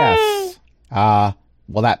 Yes.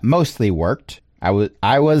 Well, that mostly worked.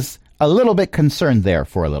 I was a little bit concerned there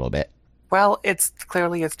for a little bit. Well, it's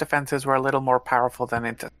clearly its defenses were a little more powerful than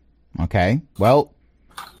it. Okay. Well,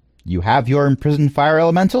 you have your imprisoned fire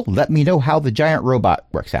elemental. Let me know how the giant robot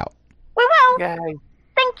works out. We will. Yay.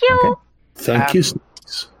 Thank you. Okay. Thank you.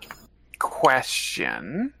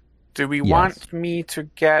 Question. Do we Yes. want me to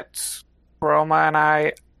get Roma and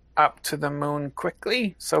I up to the moon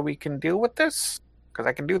quickly so we can deal with this? Because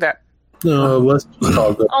I can do that. No, let's just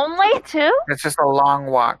all go. Only 2? It's just a long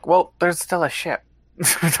walk. Well, there's still a ship.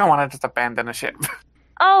 I don't want to just abandon a ship.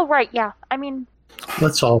 Oh, right, yeah. I mean...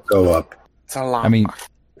 Let's all go up. It's a long I mean, walk.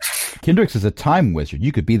 Kendrix is a time wizard.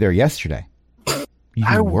 You could be there yesterday. You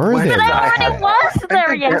I were was. there But I yesterday. already was there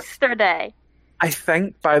I get- yesterday. I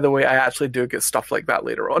think, by the way, I actually do get stuff like that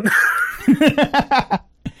later on. I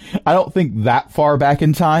don't think that far back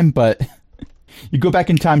in time, but you go back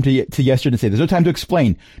in time to yesterday and say, there's no time to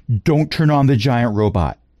explain. Don't turn on the giant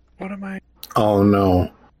robot. What am I? Oh, no.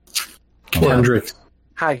 Kendrick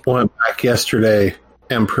Hi. went back yesterday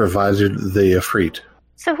and provided the Ifrit.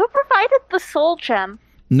 So who provided the soul gem?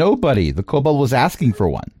 Nobody. The kobold was asking for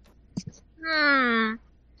one.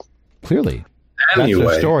 Clearly. That's their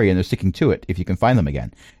Anyway, story, and they're sticking to it if you can find them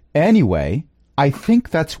again. Anyway, I think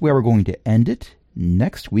that's where we're going to end it.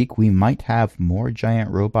 Next week, we might have more giant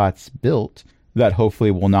robots built that hopefully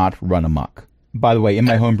will not run amok. By the way, in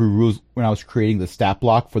my homebrew rules, when I was creating the stat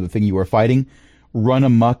block for the thing you were fighting, run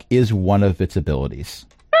amok is one of its abilities.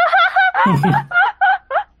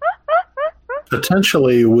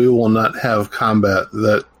 potentially we will not have combat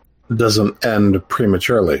that doesn't end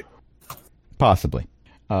prematurely. Possibly.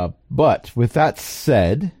 But with that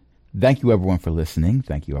said, thank you everyone for listening.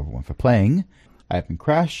 Thank you everyone for playing. I have been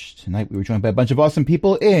Crash. Tonight we were joined by a bunch of awesome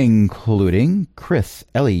people, including Chris,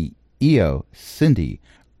 Ellie, Eo, Cindy.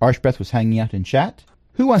 Archbeth was hanging out in chat.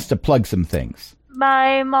 Who wants to plug some things?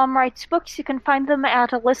 My mom writes books. You can find them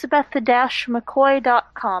at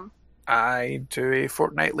elizabeth-mccoy.com. I do a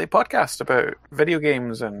fortnightly podcast about video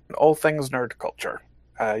games and all things nerd culture.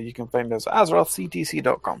 You can find us at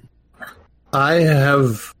azraelctc.com. I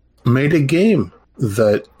have made a game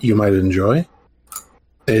that you might enjoy.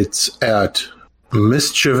 It's at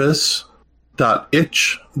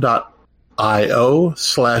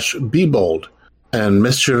mischievous.itch.io/bebold. And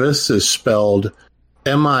mischievous is spelled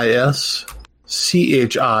MISCHIEVESS,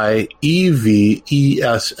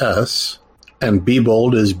 and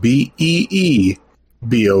Bebold is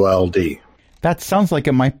BEEBOLD. That sounds like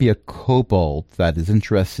it might be a kobold that is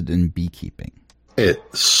interested in beekeeping. It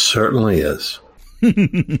certainly is.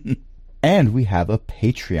 And we have a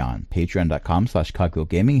Patreon,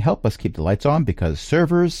 patreon.com/cogwheelgaming. Help us keep the lights on because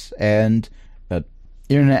servers and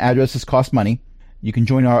internet addresses cost money. You can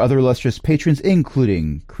join our other illustrious patrons,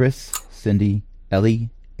 including Chris, Cindy, Ellie,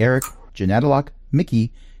 Eric, Janadalok,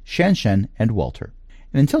 Mickey, Shanshan, and Walter.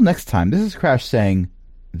 And until next time, this is Crash saying,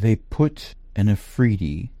 they put an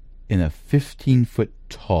Afridi in a 15-foot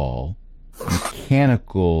tall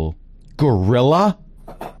mechanical gorilla?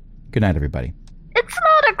 Good night, everybody. It's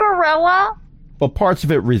not a gorilla. Well, parts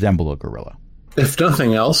of it resemble a gorilla. If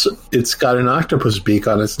nothing else, it's got an octopus beak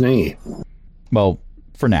on its knee. Well,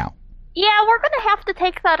 for now. Yeah, we're going to have to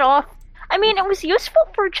take that off. I mean, it was useful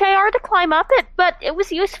for JR to climb up it, but it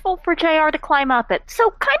was useful for JR to climb up it.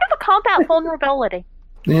 So kind of a combat vulnerability.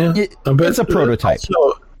 Yeah, It's a prototype.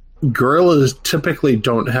 Also, gorillas typically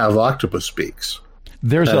don't have octopus beaks.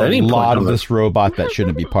 There's At a any point lot on of the- this robot that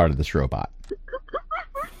shouldn't be part of this robot.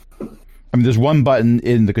 I mean, there's one button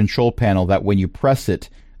in the control panel that when you press it,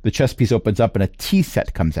 the chess piece opens up and a tea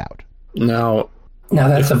set comes out. Now, Now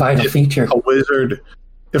that's a vital feature.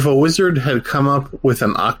 if a wizard had come up with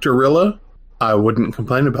an octorilla, I wouldn't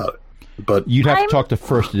complain about it. but You'd have I'm- to talk to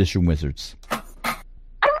first edition wizards. I'm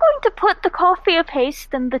going to put the coffee of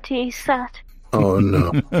haste in the tea set. oh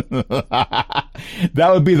no. That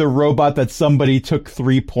would be the robot that somebody took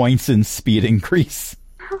 3 points in speed increase.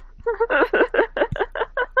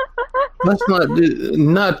 That's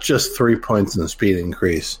not just 3 points in speed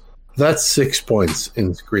increase. That's 6 points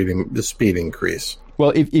in the speed increase.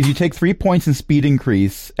 Well, if you take 3 points in speed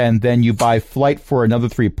increase and then you buy flight for another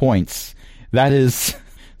 3 points, that's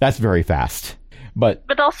very fast. But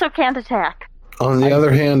Also can't attack. On the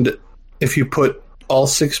other hand, if you put all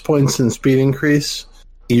 6 points in speed increase,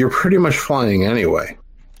 you're pretty much flying anyway.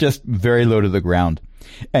 just very low to the ground.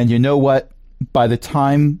 And you know what? By the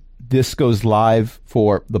time this goes live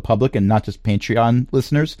for the public and not just Patreon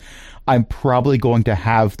listeners, I'm probably going to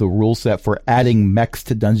have the rule set for adding mechs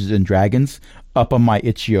to Dungeons and Dragons up on my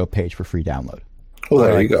itch.io page for free download. Well,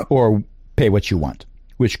 there you go. Or pay what you want,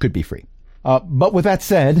 which could be free. But with that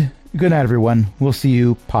said, good night, everyone. We'll see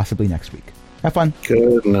you possibly next week. Have fun.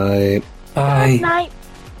 Good night. Bye. Night.